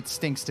sniper, it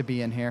stinks to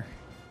be in here.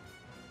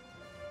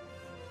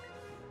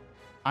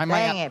 I might.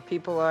 Dang it,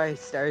 people already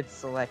started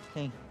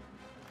selecting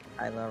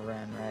Kylo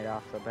Ren right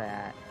off the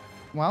bat.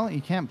 Well,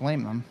 you can't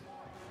blame them.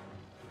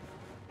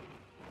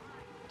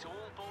 To all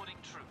boarding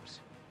troops,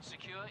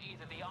 secure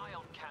either the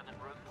ion cannon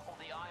room or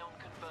the ion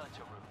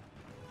converter room.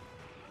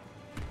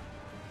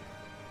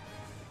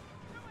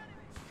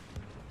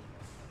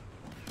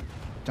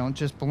 Don't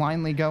just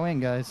blindly go in,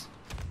 guys.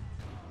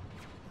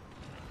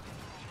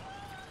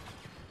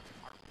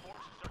 Our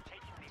forces are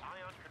taking the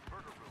ion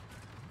converter room.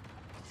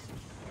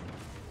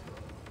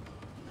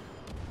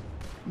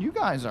 You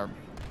guys are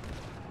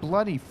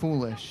bloody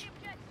foolish.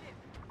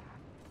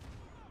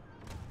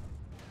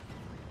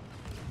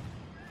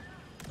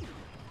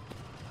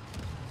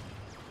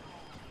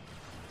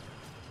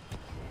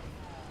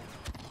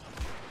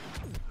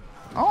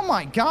 Oh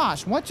my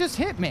gosh, what just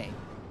hit me?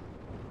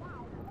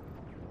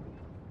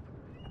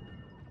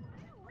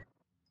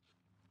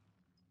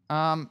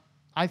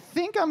 I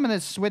think I'm gonna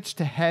switch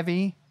to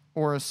heavy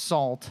or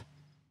assault.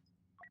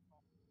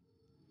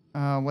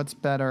 What's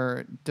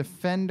better?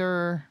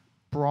 Defender,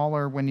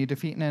 brawler when you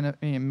defeat an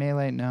enemy in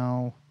melee,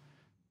 no.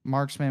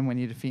 Marksman when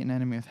you defeat an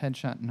enemy with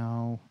headshot,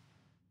 no.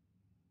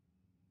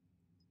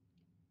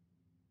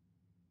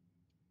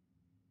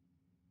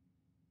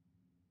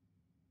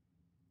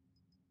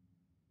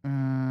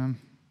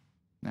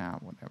 Nah,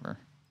 whatever.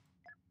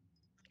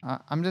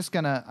 I'm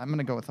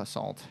gonna go with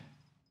assault.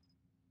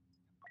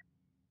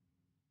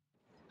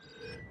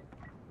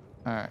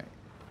 All right,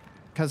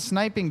 because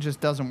sniping just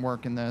doesn't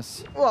work in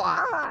this.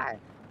 Why?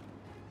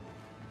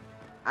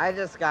 I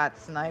just got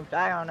sniped.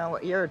 I don't know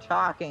what you're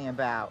talking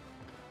about.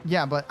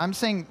 Yeah, but I'm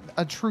saying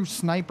a true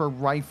sniper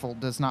rifle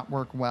does not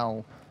work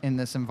well in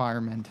this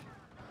environment.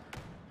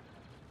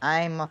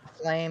 I'm a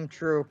flame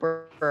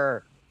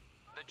trooper.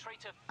 The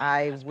traitor fleet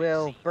I has been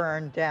will seen.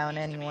 burn down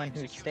Needs to be anyone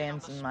who executed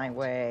stands on the in my spot.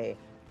 way.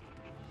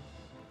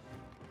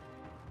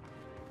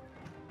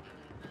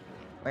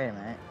 Wait a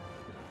minute.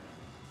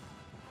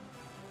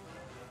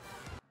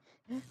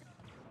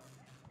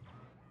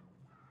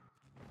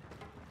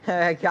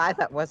 A guy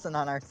that wasn't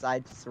on our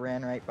side just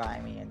ran right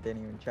by me and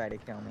didn't even try to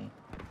kill me.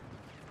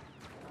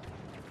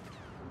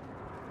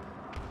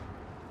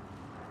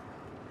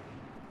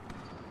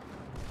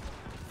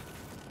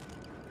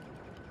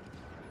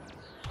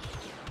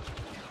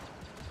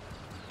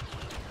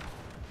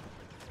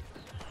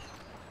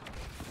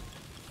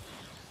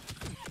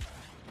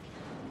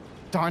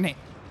 Darn it.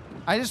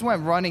 I just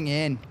went running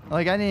in.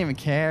 Like, I didn't even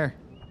care.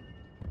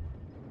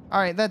 All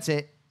right, that's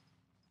it.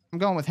 I'm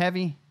going with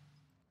heavy.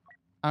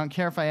 I don't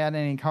care if I add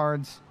any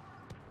cards.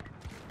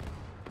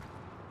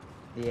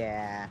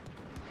 Yeah.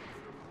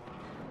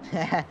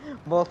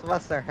 Both of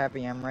us are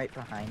heavy. I'm right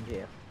behind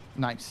you.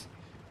 Nice.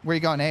 Where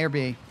you going, A or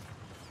B?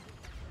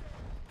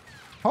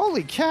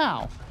 Holy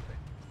cow.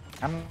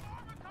 I'm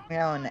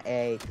going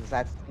A because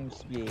that seems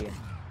to be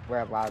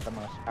where a lot of the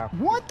most powerful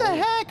What the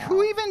people heck? are.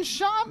 Who even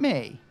shot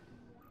me?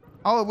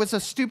 Oh, it was a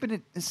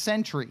stupid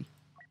sentry.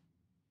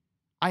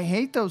 I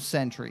hate those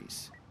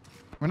sentries.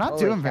 We're not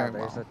Holy doing cow, very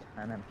there's well. a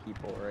ton of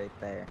people right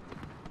there.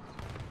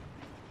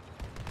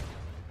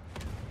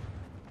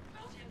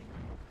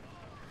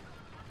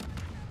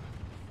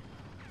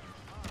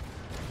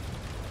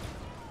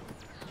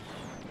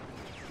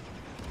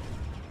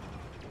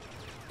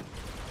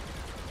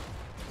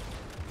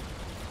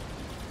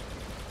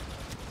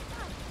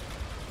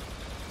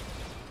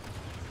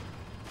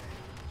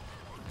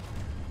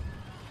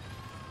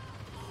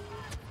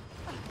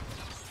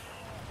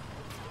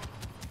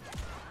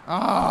 Oh,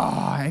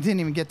 I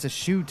didn't even get to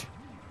shoot.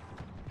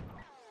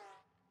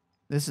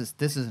 This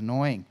is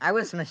annoying. I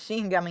was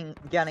machine gunning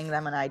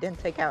them and I didn't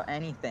take out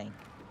anything.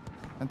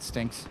 That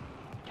stinks.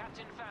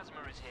 Captain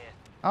Phasma is here.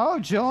 Oh,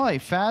 joy,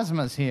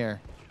 Phasma's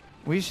here.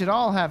 We should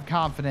all have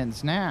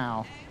confidence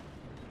now.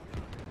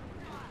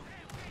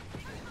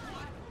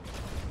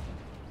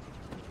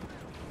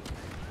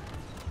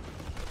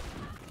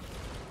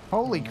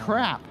 Holy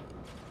crap.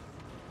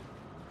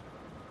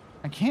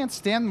 I can't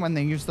stand when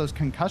they use those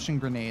concussion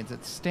grenades.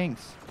 It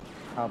stinks.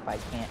 Oh, I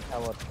can't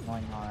tell what's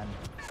going on.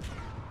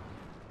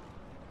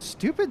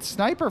 Stupid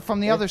sniper from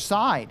the other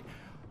side.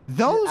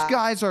 Those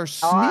guys are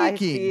All I see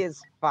sneaky.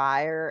 is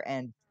fire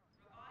and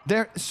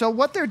So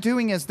what they're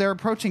doing is they're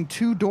approaching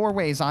two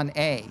doorways on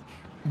A.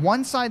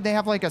 One side they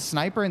have like a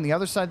sniper, and the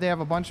other side they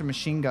have a bunch of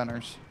machine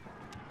gunners.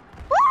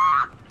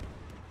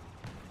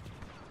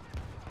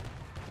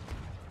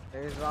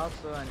 there's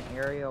also an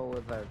aerial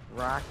with a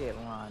rocket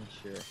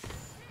launcher.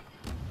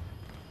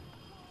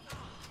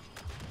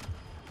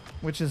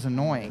 Which is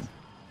annoying.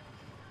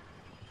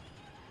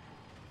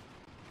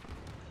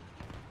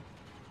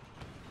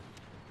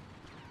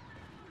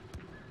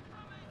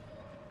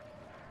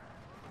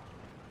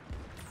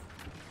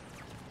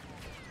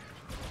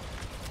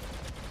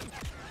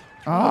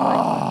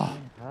 Oh,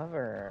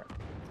 Cover.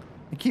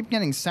 I keep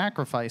getting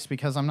sacrificed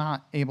because I'm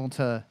not able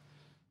to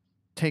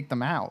take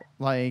them out.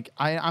 Like,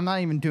 I'm not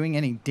even doing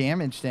any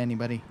damage to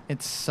anybody.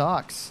 It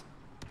sucks.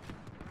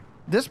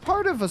 This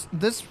part of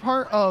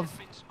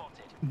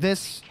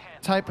this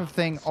type of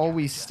thing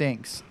always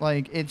stinks.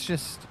 Like, it's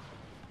just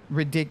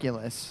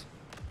ridiculous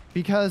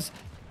because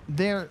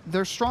their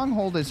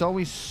stronghold is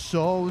always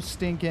so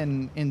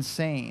stinking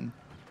insane.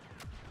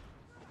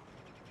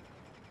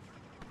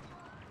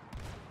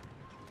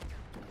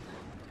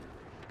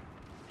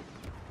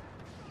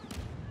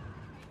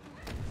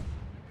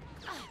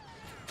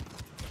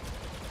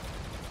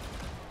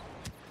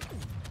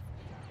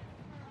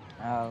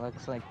 Oh,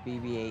 looks like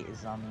BB-8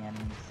 is on the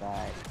enemy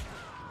side.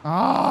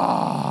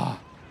 Ah.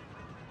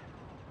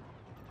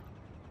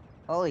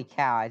 Holy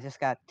cow, I just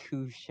got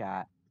 2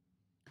 shot.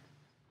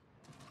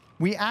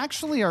 We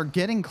actually are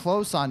getting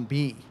close on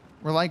B.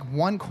 We're like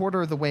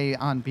 1/4 of the way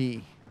on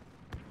B.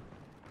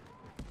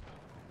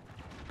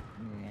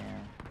 Yeah.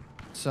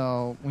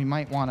 So we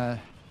might want to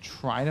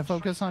try to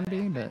focus on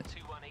B, but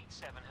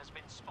 2187 has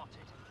been spotted.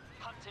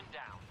 Hunt him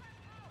down.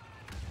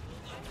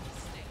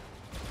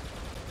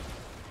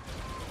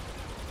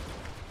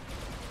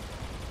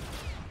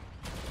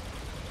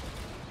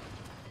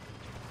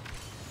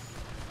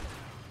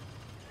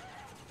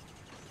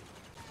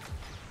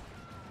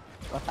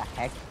 What the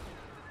heck?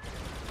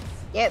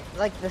 Yeah,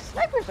 like the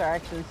snipers are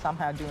actually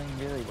somehow doing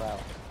really well.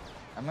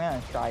 I'm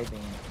gonna try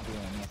being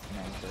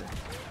a sniper.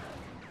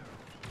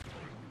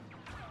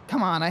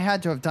 come on, I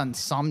had to have done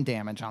some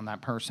damage on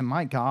that person.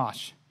 My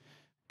gosh.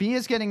 B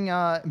is getting,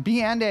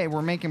 B and A,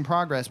 we're making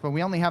progress, but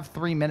we only have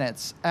 3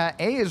 minutes. A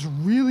is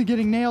really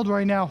getting nailed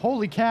right now.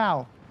 Holy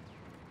cow.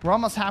 We're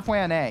almost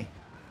halfway on A.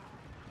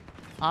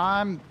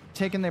 I'm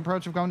taking the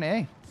approach of going to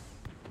A.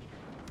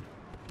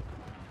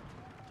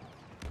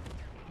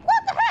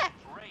 What the heck?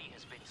 Ray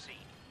has been seen.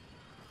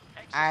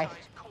 I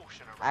Exercise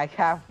caution around.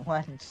 have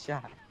 1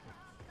 shot.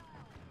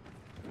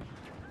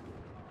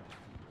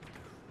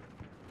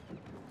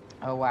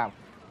 Oh wow.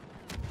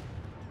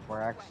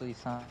 We're actually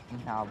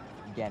somehow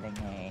getting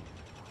A.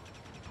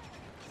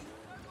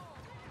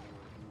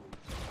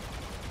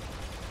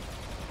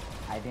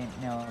 I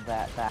didn't know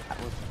that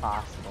was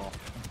possible.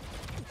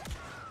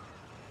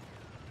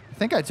 I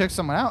think I took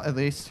someone out at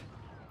least.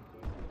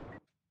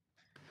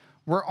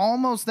 We're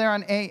almost there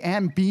on A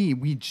and B.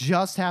 We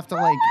just have to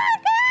like...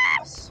 Oh my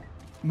gosh!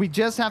 We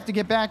just have to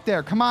get back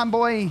there. Come on,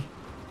 boy.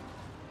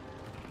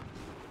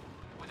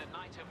 With a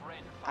Knight of Ren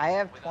I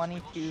have with us, we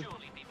will 22.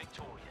 surely be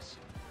victorious.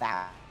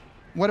 That.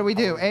 What do we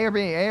do? A or B?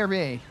 A or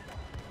B?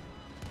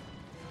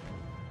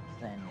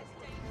 Then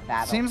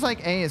battle. Seems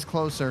like A is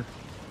closer.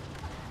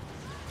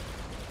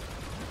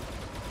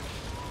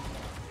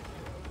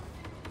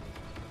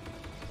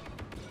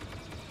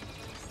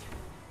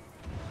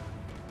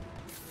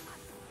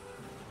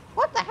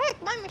 What the heck?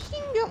 My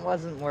machine gun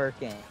wasn't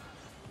working.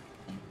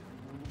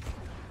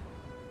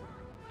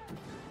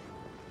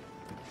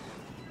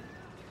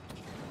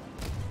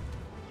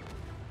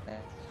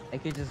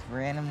 Like it just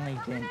randomly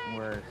didn't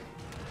work.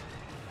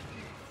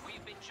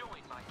 We've been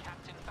joined by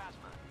Captain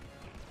Phasma.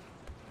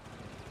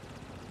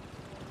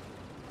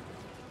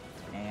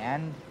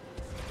 And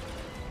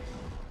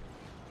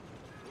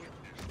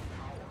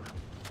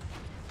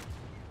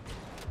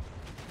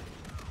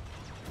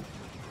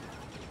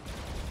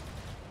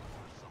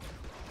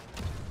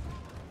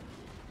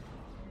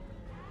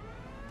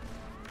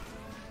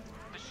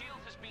The shield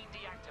has been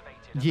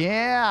deactivated. and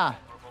Yeah.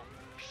 vulnerable.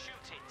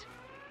 Shoot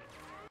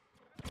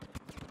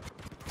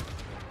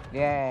it.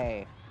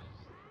 yay.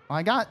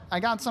 I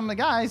got some of the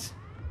guys.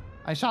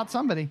 I shot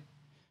somebody.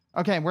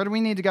 Okay, where do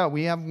we need to go?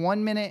 We have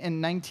 1 minute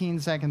and 19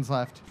 seconds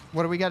left.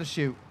 What do we got to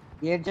shoot?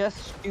 You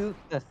just shoot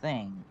the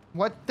thing.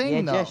 What thing,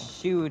 You though?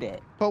 just shoot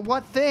it. But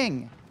what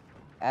thing?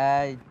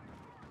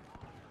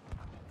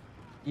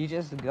 You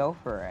just go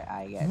for it,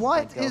 I guess. What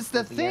Like, go is for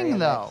the thing, area that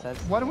though? says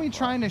to What are go we for.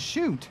 trying to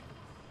shoot?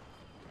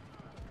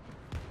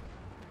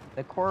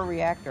 The core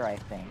reactor, I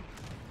think.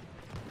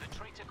 The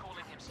traitor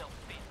calling himself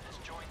Finn has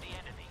joined the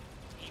enemy.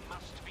 He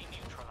must be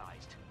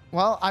neutralized.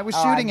 Well, I was Oh,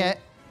 I shooting did- it.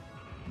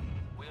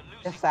 We're losing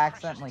Just precious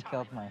accidentally time.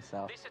 killed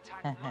myself. This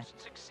attack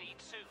must succeed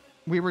soon.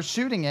 We were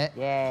shooting it.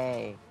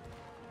 Yay.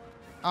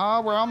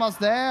 Oh, we're almost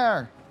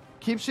there.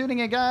 Keep shooting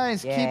it,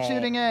 guys. Keep Yay.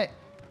 shooting it.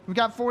 We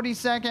got 40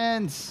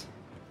 seconds.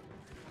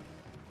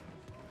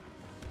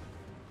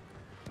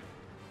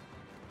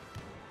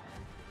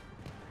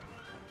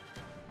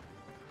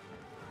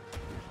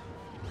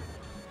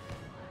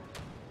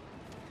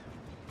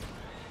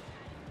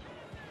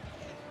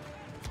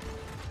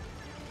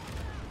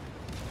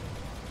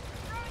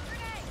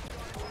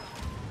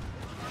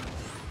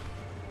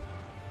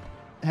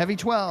 Heavy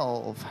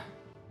 12.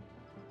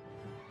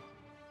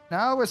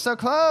 No, we're so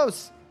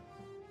close.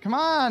 Come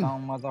on.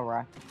 Home with a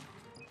rock.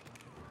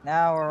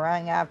 No, we're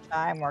running out of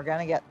time. We're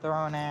gonna get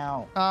thrown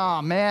out.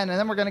 Oh, man. And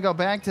then we're going to go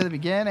back to the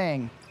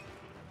beginning.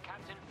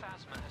 Captain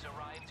Phasma has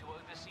arrived to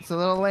oversee. It's a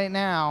little late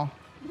now.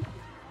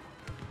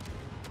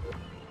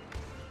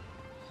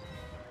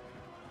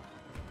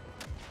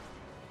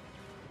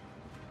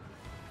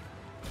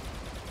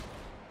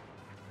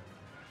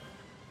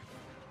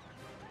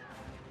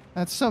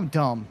 That's so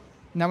dumb.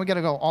 Now we got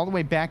to go all the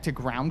way back to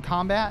ground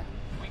combat.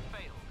 We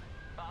failed,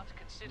 but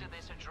consider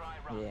this a dry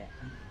run. Yeah.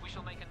 We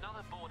shall make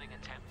another boarding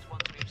attempt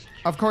once we have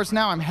secured. Of course,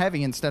 now I'm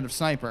heavy instead of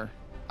sniper.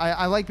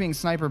 I like being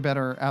sniper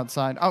better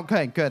outside.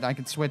 Okay, good. I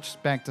can switch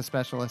back to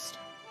specialist.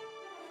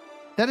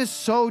 That is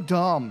so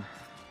dumb.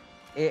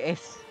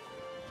 It's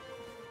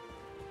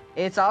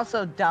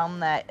also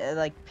dumb that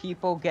like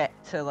people get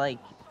to like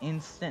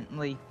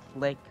instantly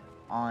click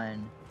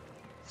on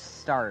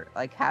start.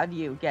 Like how do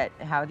you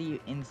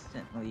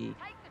instantly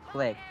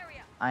click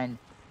on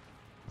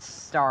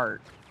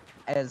start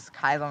as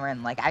Kylo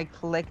Ren? Like I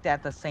clicked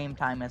at the same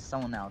time as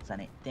someone else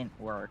and it didn't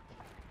work.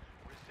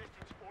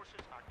 Resistance forces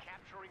are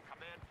capturing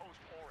command post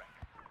Orek.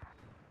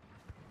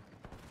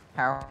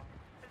 How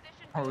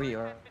Position are we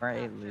coordinates have been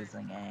already captured.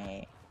 losing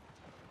A?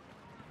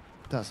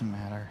 Doesn't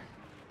matter.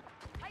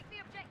 Take the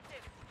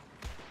objective.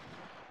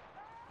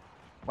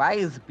 Why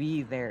is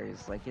B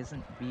theirs? Like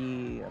isn't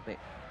B a bit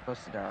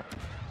closer to our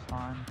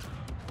spawn?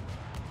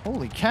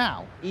 Holy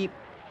cow. Eat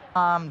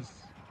bombs.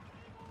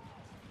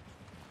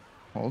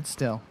 Hold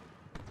still.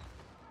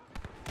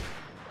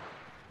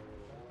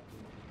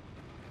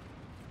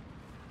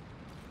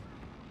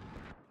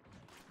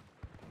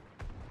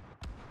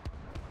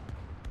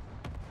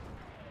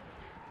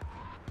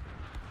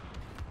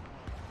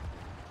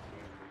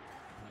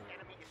 The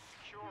enemy is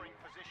securing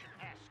position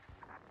S.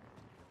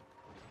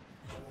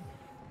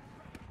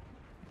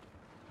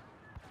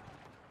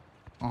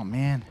 Oh,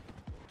 man.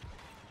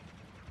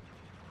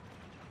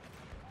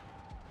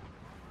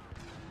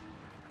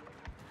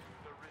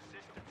 The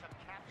resistance have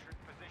captured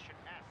position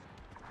S.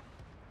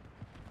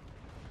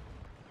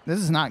 This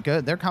is not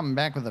good. They're coming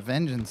back with a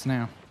vengeance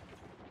now.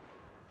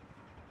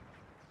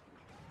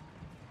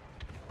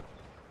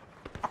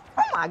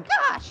 Oh my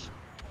gosh!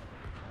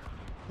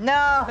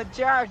 No,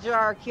 Jar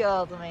Jar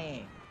killed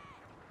me.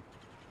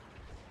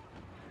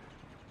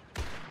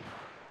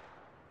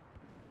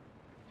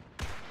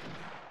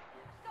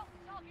 Stop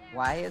the target.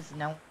 Why is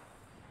no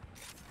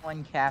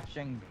one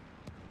capturing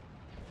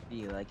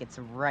B? Like it's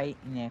right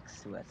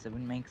next to us. It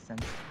would make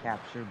sense to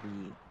capture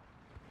B.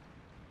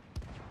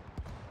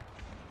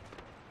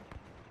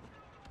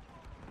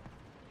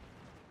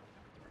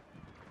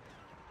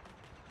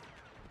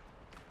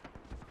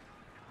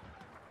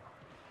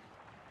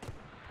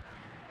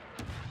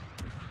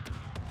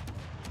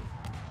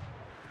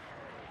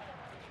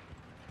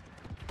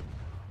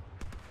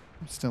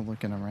 I'm still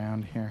looking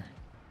around here.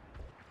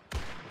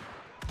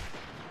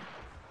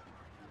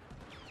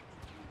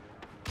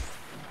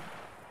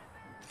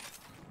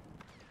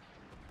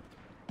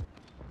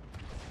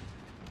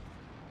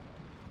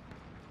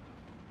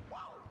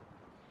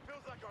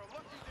 Feels like our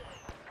lucky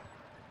day.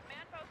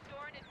 Command post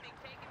Dorn is being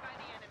taken by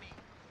the enemy.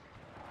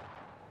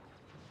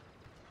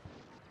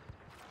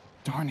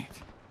 Darn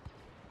it.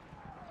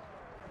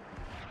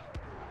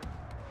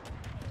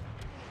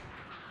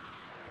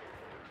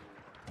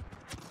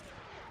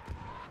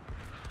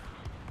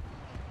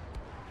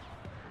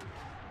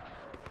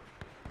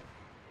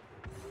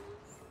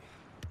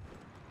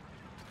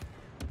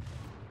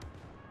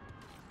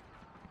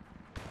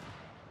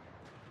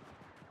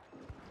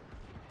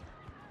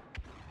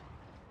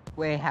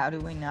 Wait, how do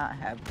we not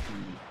have B?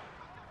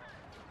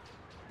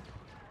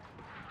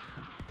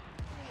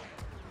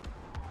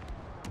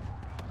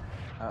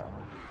 Uh-oh.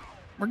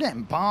 We're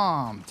getting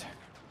bombed.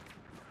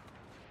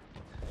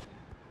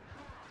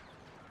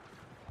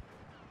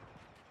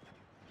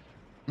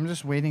 I'm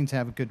just waiting to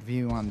have a good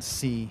view on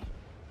C.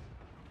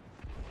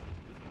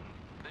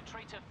 The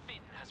traitor Finn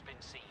has been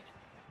seen.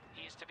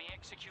 He is to be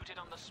executed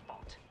on the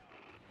spot.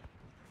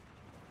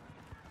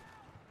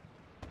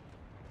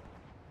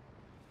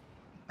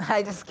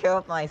 I just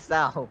killed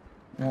myself.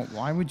 Well,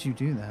 why would you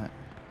do that?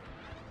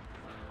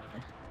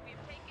 We've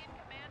taken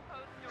command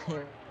post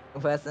North.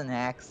 It was an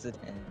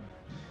accident.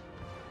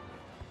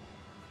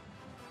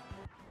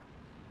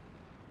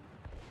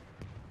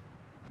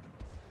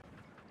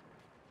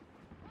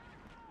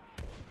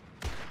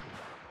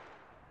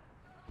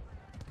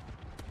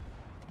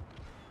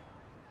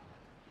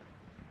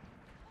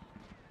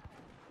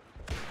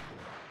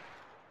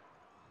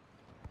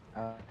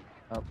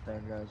 Oh, there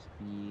goes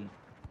B.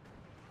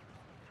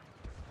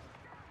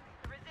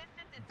 The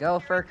resistance is Go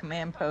for securing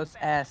command post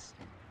S.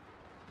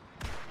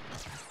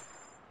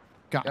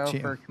 Got Go you.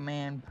 for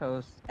command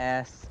post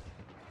S.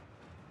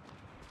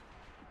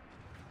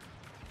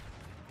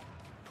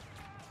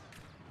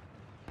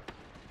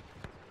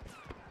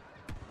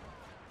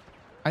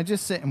 I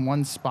just sit in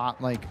one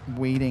spot, like,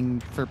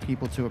 waiting for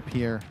people to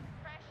appear.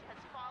 Fresh has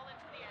fallen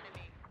to the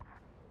enemy.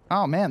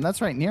 Oh, man,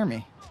 that's right near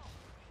me.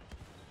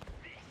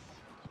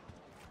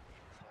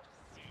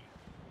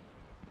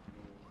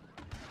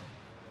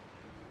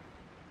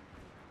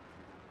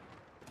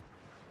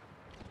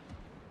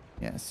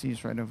 Yeah,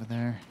 C's right over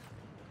there.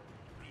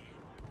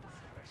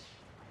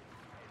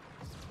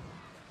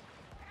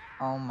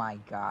 Oh my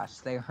gosh,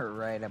 they were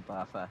right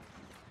above us.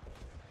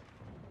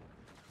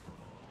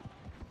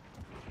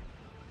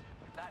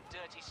 That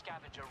dirty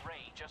scavenger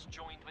Ray just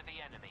joined with the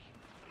enemy.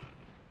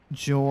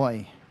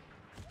 Joy.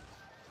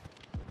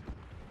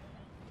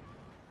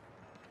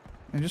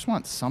 I just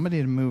want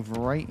somebody to move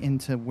right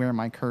into where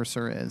my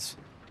cursor is.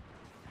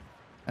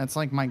 That's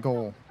like my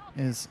goal,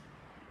 is...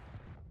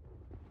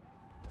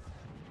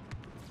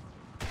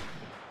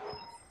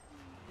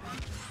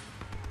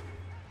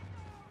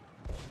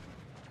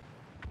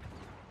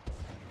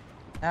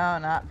 No,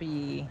 not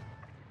B.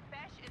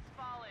 Fesh is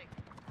falling.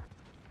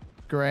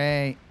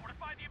 Great.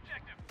 Fortify the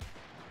objective.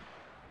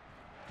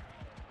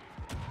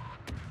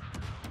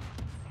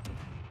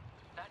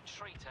 That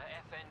traitor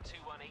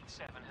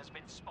FN2187 has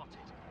been spotted.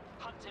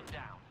 Hunt him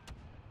down.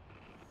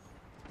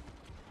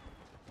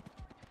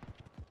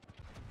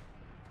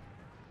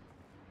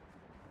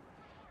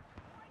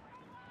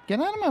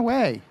 Get out of my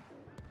way.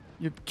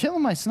 You're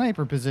killing my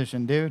sniper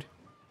position, dude.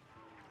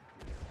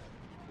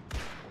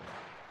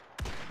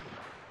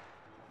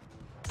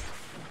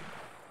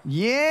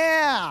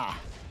 Yeah!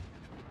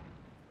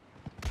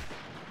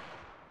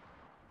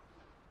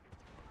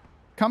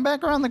 Come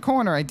back around the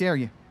corner, I dare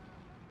you.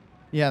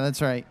 Yeah,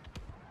 that's right.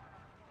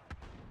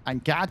 I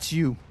got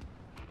you.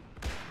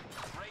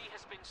 Ray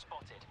has been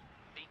spotted.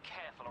 Be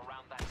careful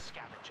around that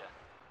scavenger.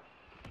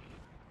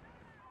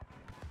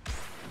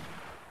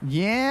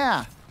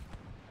 Yeah!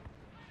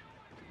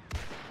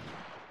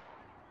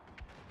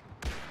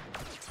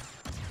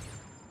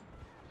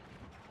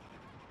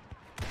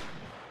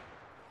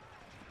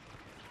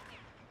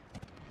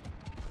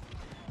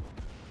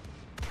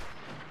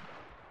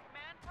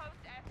 Command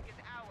post S is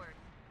ours.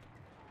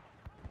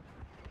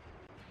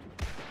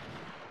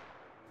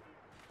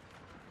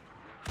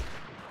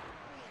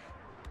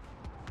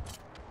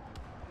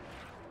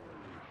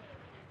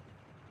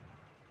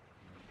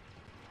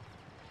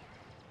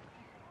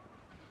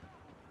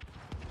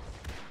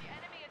 The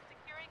enemy is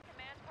securing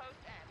command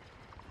post S.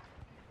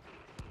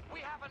 We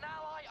have an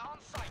ally on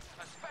site.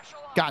 A special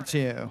Got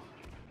operative. you.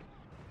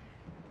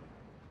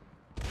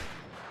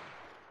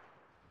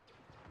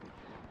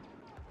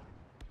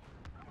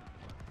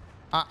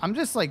 I'm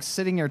just like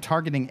sitting here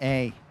targeting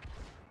A.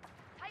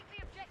 Take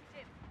the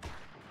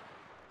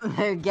objective.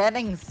 They're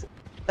getting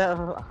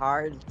so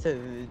hard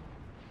to...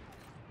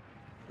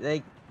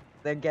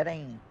 They're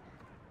getting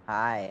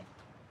high.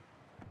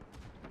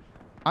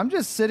 I'm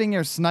just sitting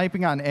here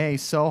sniping on A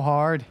so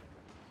hard.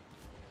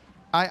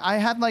 I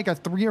had like a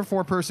 3 or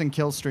 4 person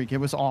kill streak. It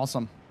was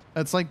awesome.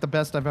 That's like the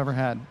best I've ever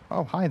had.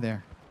 Oh, hi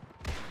there.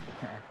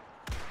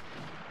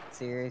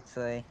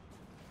 Seriously.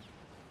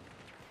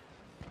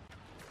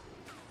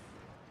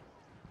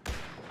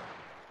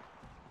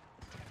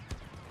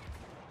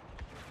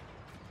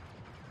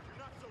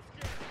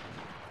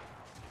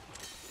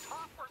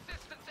 Top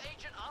resistance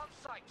agent on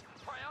site.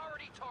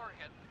 Priority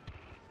target.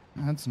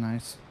 That's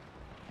nice.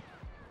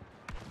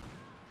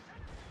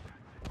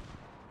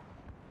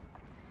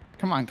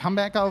 Come on, come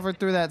back over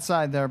through that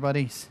side there,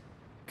 buddies.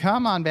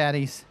 Come on,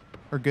 baddies.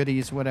 Or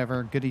goodies,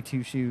 whatever. Goody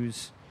two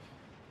shoes.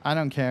 I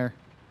don't care.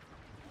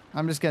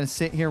 I'm just going to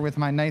sit here with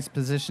my nice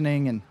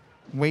positioning and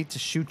wait to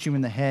shoot you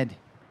in the head.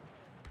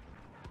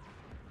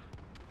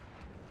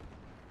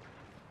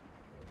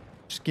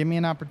 Just give me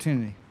an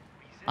opportunity.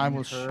 I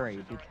will.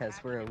 Hurry,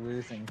 because we're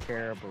losing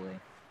terribly.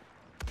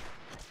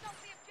 Stop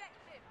the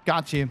objective.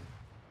 Got you.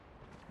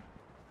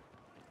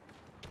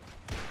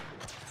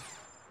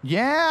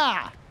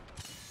 Yeah!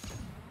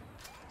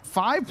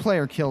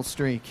 5-player kill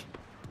streak.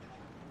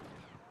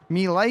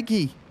 Me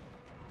likey.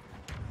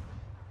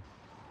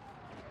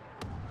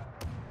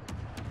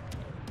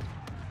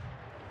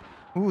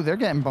 Ooh, they're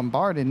getting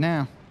bombarded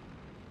now.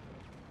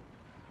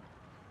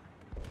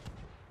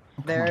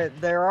 Oh, come on.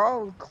 They're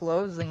all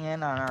closing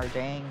in on our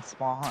dang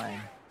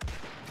spawn.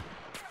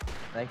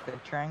 Like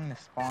they're trying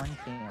to spawn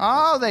camp.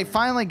 Oh, they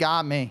finally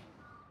got me.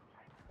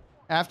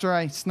 After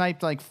I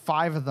sniped like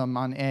 5 of them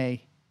on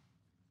A.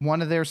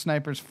 One of their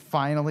snipers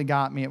finally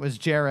got me. It was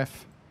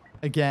Jareth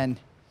again.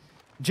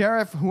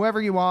 Jareth,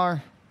 whoever you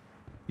are,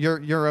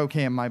 you're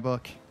okay in my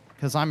book.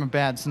 Because I'm a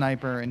bad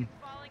sniper and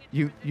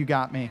you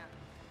got me.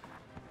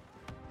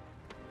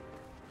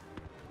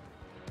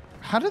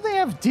 How do they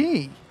have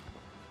D?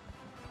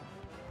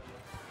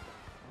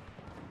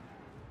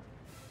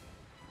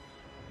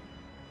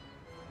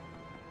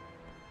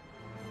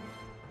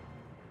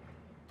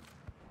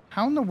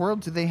 How in the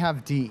world do they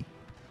have D?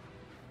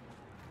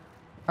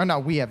 Or no,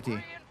 we have D.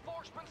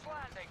 Reinforcements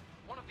landing.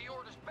 One of the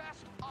Order's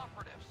best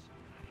operatives.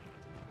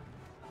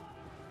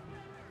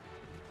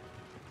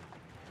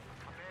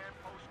 Command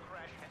post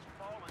crash has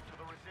fallen to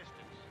the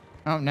resistance.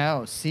 Oh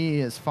no, C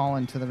has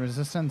fallen to the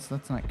resistance.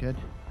 That's not good.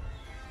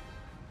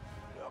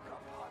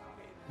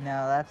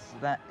 No, that's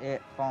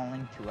it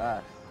falling to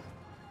us.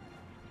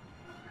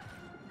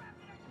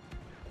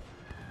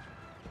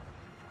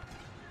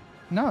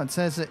 No, it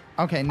says it.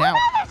 Okay, now. The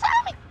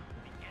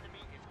enemy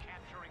is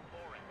capturing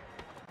Oren.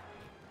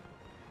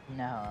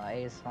 No,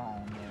 A is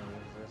falling to the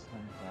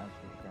resistance. That's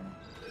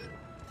for sure.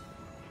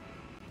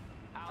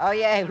 Oh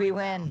yeah, we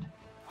win.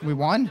 We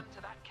won?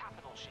 To that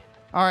capital ship.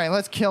 All right,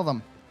 let's kill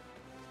them.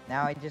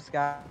 Now I just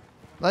got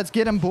Let's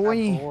get him,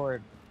 boy.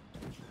 bored.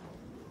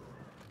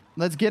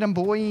 Let's get him,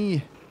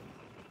 boy.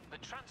 The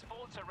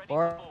transports are ready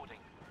Or for boarding.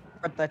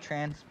 put the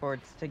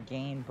transports to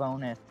gain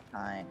bonus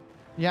time.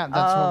 Yeah,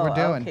 that's what we're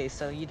doing. Okay,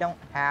 so you don't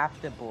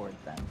have to board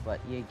them, but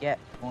you get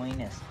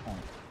bonus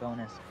points.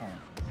 Bonus points.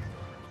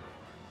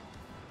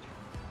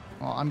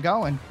 Well, I'm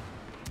going.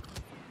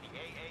 The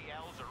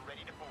AALs are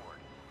ready to board.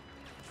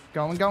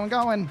 Going, going,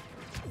 going.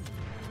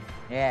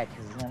 Yeah,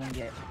 because then we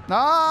get.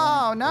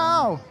 No, bonus.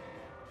 no.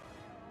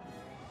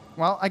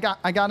 Well, I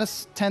got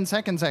us 10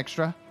 seconds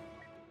extra.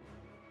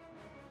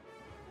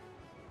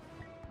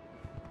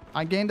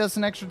 I gained us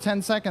an extra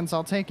 10 seconds.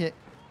 I'll take it.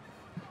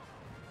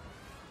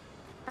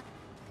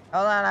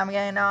 Hold on, I'm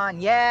getting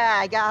on. Yeah,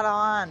 I got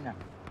on.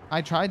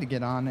 I tried to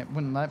get on. It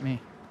wouldn't let me.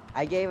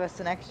 I gave us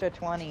an extra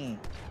 20.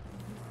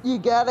 You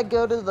gotta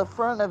go to the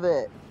front of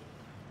it.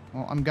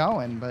 Well, I'm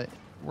going, but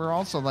we're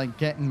also, like,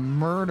 getting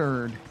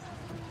murdered.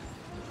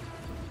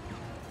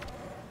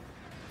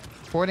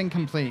 Boarding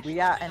complete. We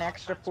got an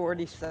extra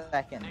 40 Next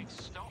seconds.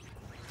 stop,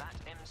 that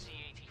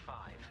MC-85.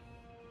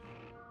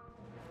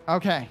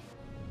 Okay.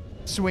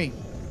 Sweet.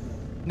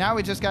 Now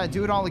we just gotta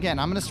do it all again.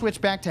 I'm gonna switch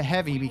back to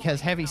heavy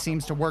because heavy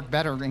seems to work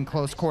better in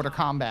close quarter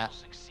combat.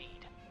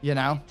 Succeed. You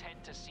know?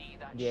 Intend to see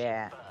that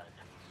Yeah. ship burn.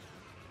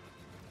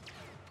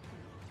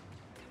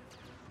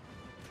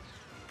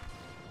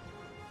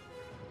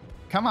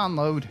 Come on,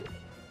 load.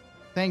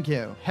 Thank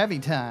you. Heavy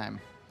time.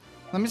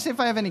 Let me see if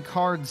I have any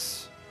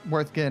cards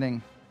worth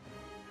getting.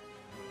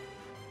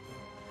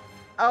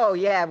 Oh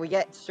yeah, we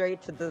get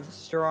straight to the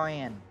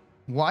destroying.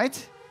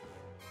 What?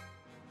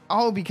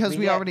 Oh, because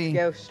we get already... to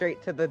go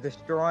straight to the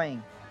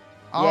destroying.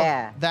 Oh,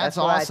 Yeah, that's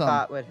what awesome. I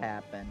thought would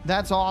happen.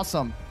 That's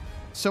awesome.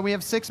 So we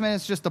have 6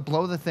 minutes just to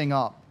blow the thing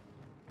up.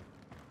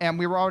 And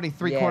we were already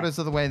three Yeah. quarters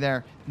of the way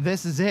there.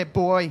 This is it,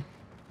 boy.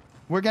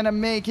 We're gonna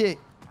make it.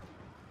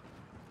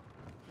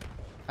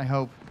 I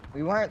hope.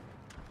 We weren't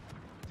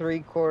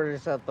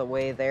 3/4 of the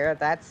way there.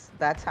 That's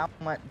how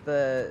much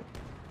the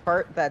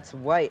part that's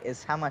white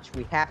is how much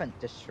we haven't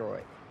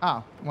destroyed.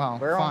 Oh, well,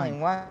 We're fine.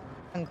 only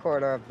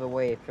 1/4 of the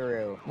way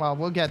through. Well,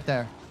 we'll get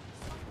there.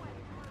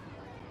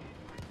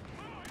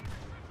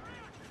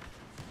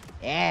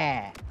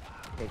 Yeah.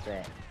 Take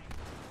that.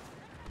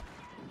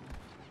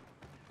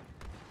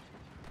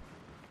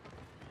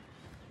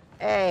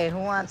 Hey, who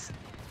wants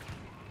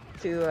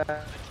to The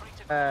traitor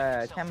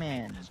himself come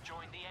in? has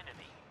joined the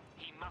enemy.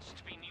 He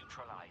must be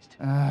neutralized.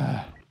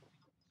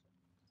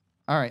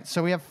 All right,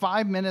 so we have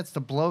 5 minutes to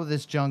blow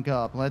this junk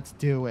up. Let's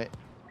do it.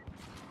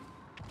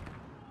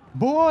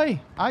 Boy,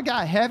 I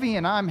got heavy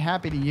and I'm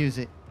happy to use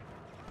it.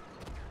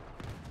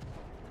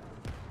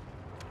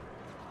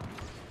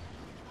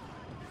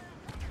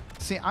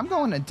 See, I'm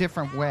going a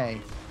different way.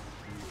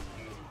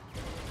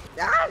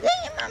 Ah,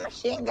 damn, my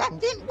machine gun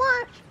didn't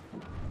work.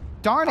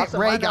 Darn it, Also,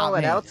 Ray wanna know got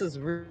what me. else is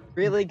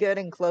really good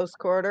in close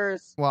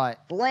quarters? What?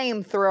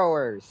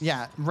 Flamethrowers.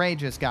 Yeah, Ray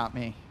just got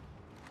me.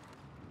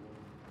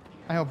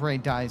 I hope Ray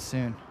dies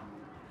soon.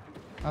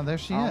 Oh, there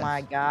she Oh is.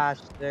 my gosh,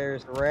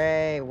 there's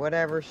Ray.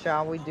 Whatever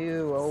shall we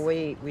do? Oh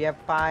wait, we have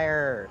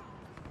fire.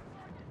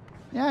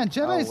 Yeah, Oh,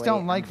 Jedis wait,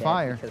 don't I'm like dead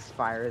fire. because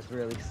fire is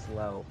really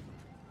slow.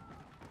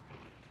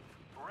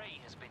 Ray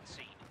has been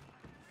seen.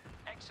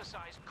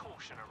 Exercise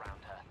caution around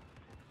her.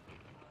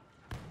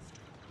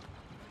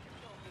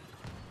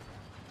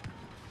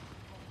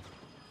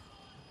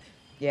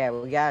 Yeah,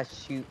 we gotta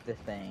shoot the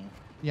thing.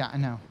 Yeah, I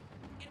know.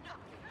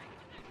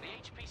 The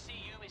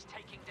HPCU is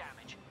taking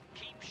damage.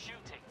 Keep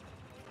shooting.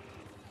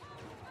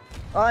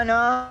 Oh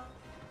no!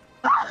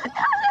 Oh, no,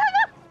 no,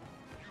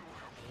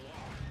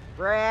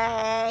 no!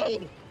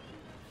 Ray!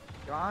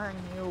 Darn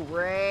you,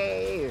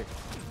 Ray!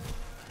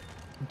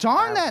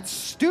 Darn that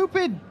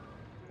stupid...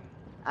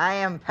 I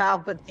am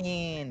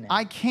Palpatine.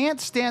 I can't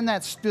stand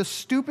the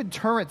stupid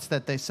turrets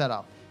that they set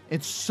up.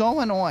 It's so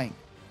annoying.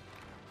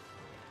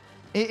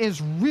 It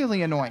is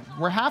really annoying.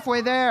 We're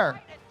halfway there.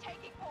 Right at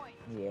taking point.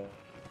 Yeah.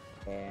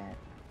 Yeah.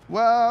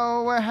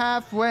 Whoa, we're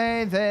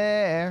halfway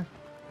there.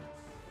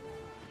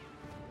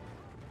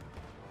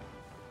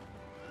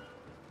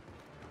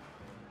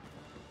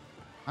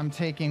 I'm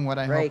taking what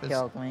I Ray hope is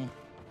killed me.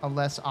 a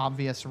less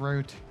obvious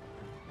route.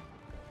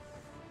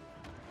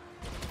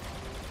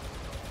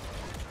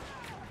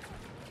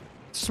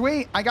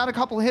 Sweet, I got a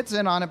couple hits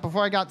in on it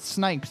before I got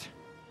sniped.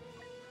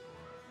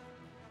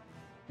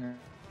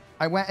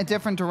 I went a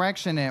different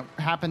direction. It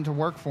happened to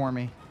work for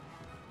me.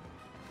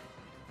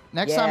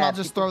 Next time I'll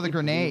just people throw the keep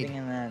grenade. leaving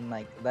and then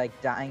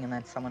like dying, and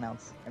then someone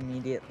else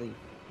immediately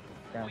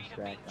We jumps have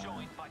been back on.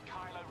 joined by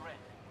Kylo Ren.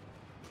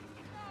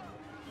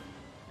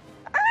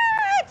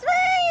 Ah, it's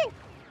me!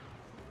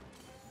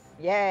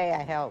 Yay,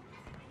 I helped.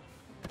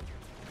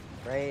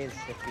 Ray is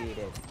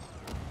defeated.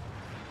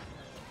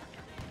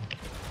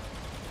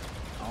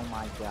 Oh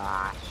my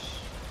gosh.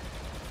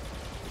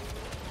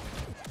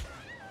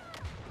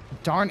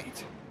 Darn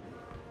it.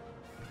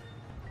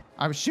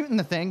 I was shooting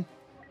the thing.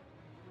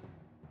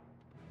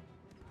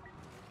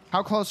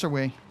 How close are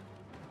we?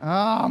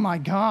 Oh my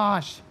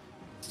gosh.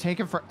 It's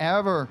taking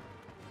forever.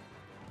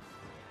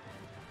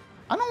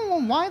 I don't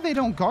know why they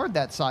don't guard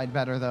that side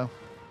better, though.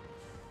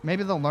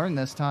 Maybe they'll learn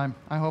this time.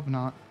 I hope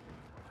not.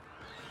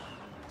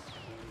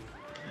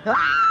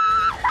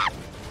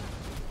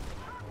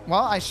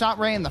 Well, I shot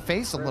Ray in the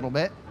face a little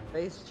bit.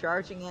 Ray's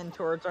charging in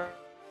towards our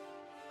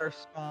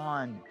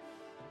spawn.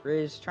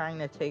 Ray's trying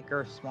to take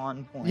our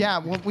spawn point. Yeah,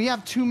 well, we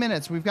have 2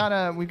 minutes. We've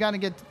gotta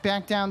get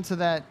back down to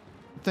that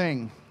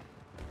thing.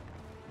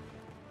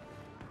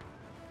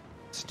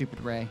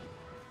 Stupid Ray.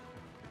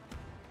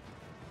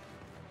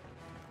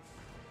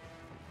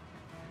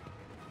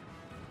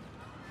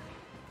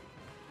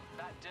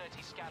 That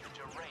dirty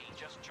scavenger Ray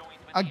just joined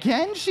with the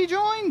Again, she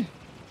joined?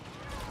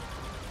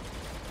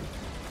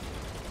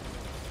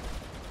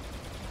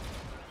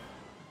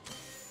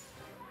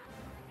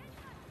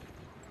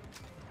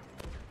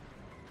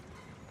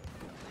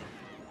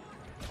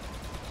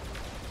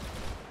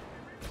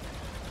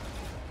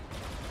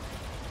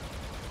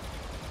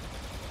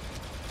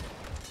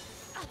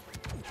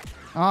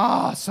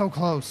 Ah, so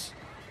close.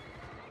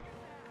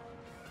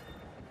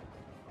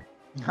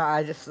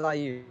 I just saw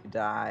you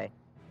die.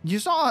 You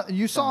saw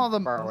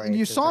From far away,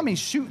 you 'cause saw I me can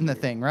shooting the see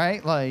it. thing,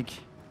 right? Like,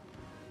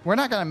 we're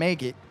not gonna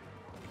make it.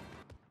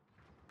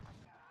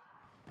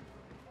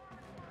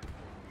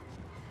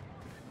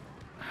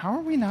 How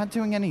are we not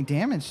doing any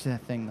damage to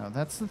that thing, though?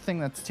 That's the thing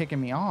that's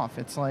ticking me off.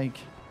 It's like,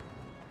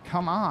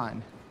 come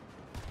on.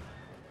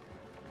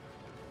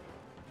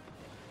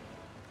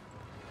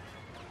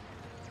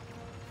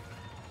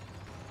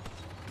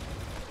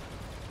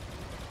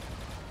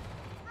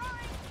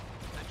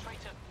 The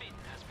traitor Finn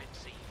has been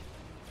seen.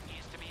 He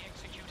is to be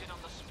executed on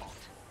the spot.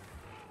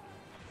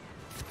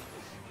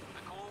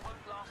 The core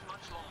won't last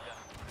much longer.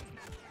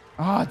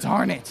 Oh,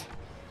 darn it.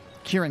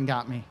 Kieran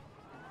got me.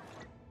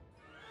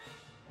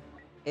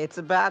 It's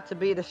about to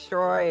be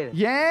destroyed.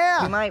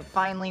 Yeah! We might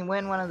finally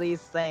win one of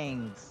these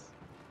things.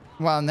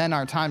 Well, and then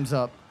our time's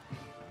up.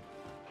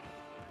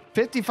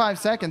 55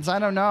 seconds, I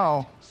don't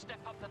know. Step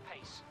up the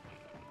pace.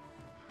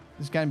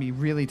 It's gonna be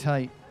really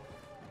tight.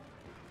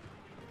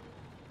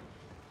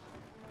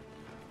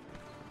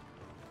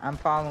 I'm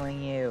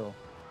following you.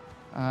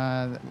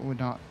 Would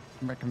not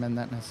recommend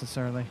that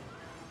necessarily.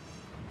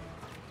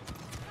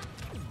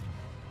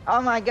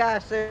 Oh my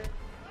gosh, there's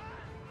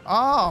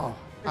Oh!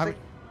 a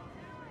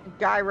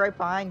guy right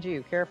behind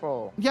you.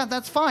 Careful. Yeah,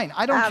 that's fine.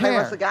 I don't There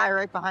care. was a guy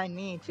right behind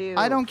me too.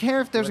 I don't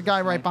care if there's a Was a guy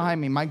right sniper. behind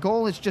me. My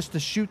goal is just to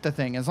shoot the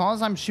thing. As long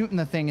as I'm shooting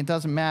the thing, it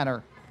doesn't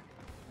matter.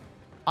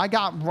 I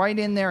got right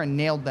in there and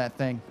nailed that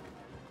thing.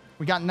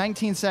 We got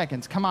 19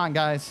 seconds. Come on,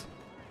 guys.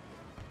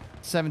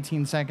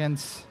 17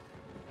 seconds.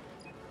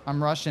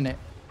 I'm rushing it.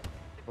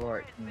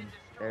 14,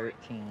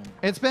 13.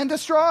 It's been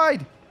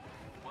destroyed!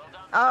 Well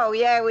done. Oh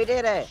yeah, we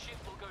did The it. ship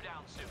will go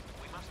down soon.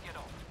 We must get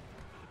off.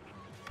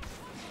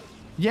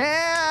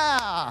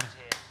 Yeah! Here.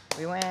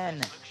 We win.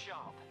 Look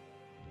sharp.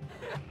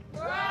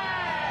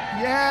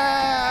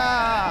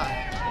 Yeah!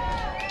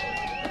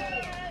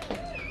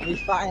 We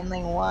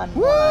finally won one.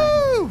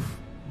 Woo!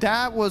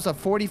 That was a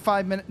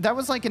 45-minute... That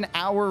was like an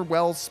hour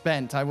well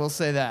spent, I will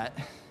say that.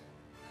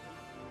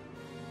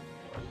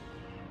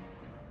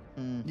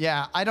 Hmm.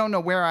 Yeah, I don't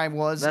know where I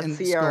was Let's in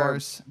see our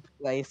scores.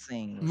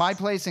 placings. My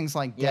placing's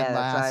like Yeah, dead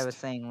that's what I last. was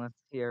saying. Let's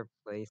see our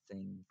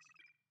placings.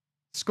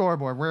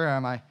 Scoreboard, where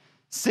am I?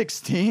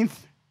 16th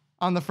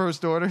on the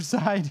first order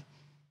side.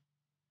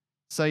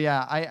 So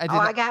yeah, I did. Oh,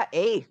 I got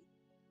 8th.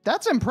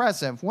 That's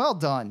impressive. Well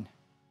done.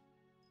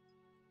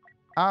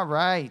 All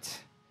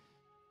right.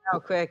 Oh,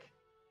 quick.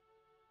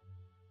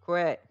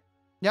 Quit.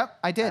 Yep,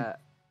 I did.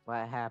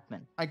 What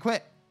happened? I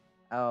quit.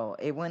 Oh,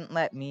 it wouldn't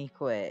let me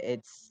quit.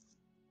 It's...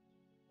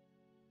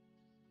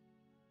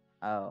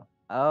 Oh.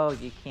 Oh,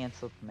 you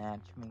canceled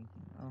matchmaking.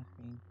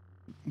 Okay.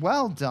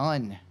 Well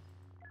done.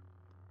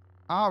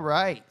 All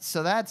right,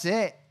 so that's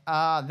it.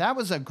 That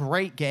was a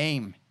great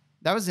game.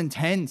 That was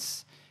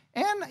intense.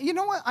 And you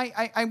know what?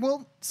 I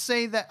will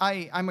say that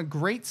I'm a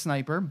great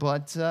sniper,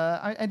 but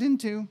I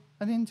didn't do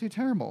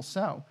terrible.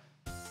 So,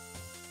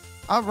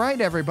 all right,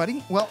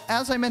 everybody. Well,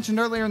 as I mentioned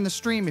earlier in the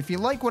stream, if you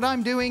like what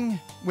I'm doing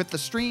with the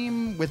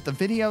stream, with the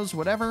videos,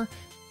 whatever,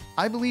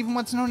 I believe in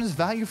what's known as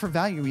value for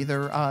value.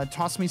 Either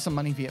toss me some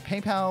money via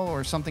PayPal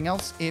or something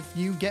else. If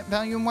you get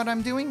value in what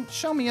I'm doing,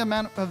 show me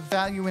amount of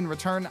value in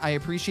return. I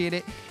appreciate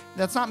it.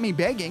 That's not me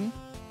begging.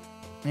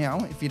 You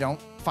know, if you don't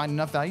find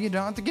enough value, you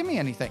don't have to give me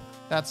anything.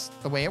 That's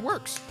the way it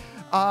works.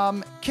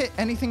 Kit,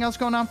 anything else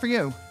going on for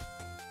you?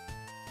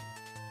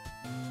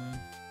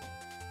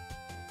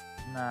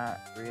 Not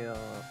real.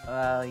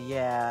 Well,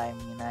 yeah,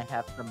 I mean, I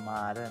have to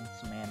mod and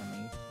some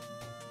animation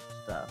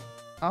stuff.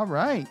 All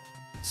right.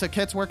 So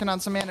Kit's working on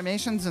some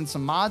animations and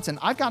some mods, and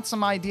I've got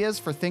some ideas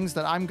for things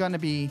that I'm going to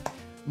be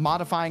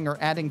modifying or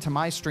adding to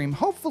my stream,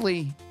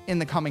 hopefully in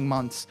the coming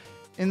months.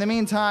 In the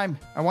meantime,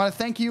 I want to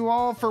thank you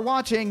all for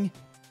watching,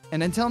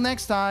 and until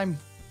next time,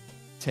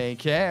 take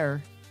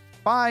care.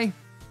 Bye.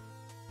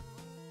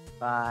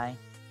 Bye.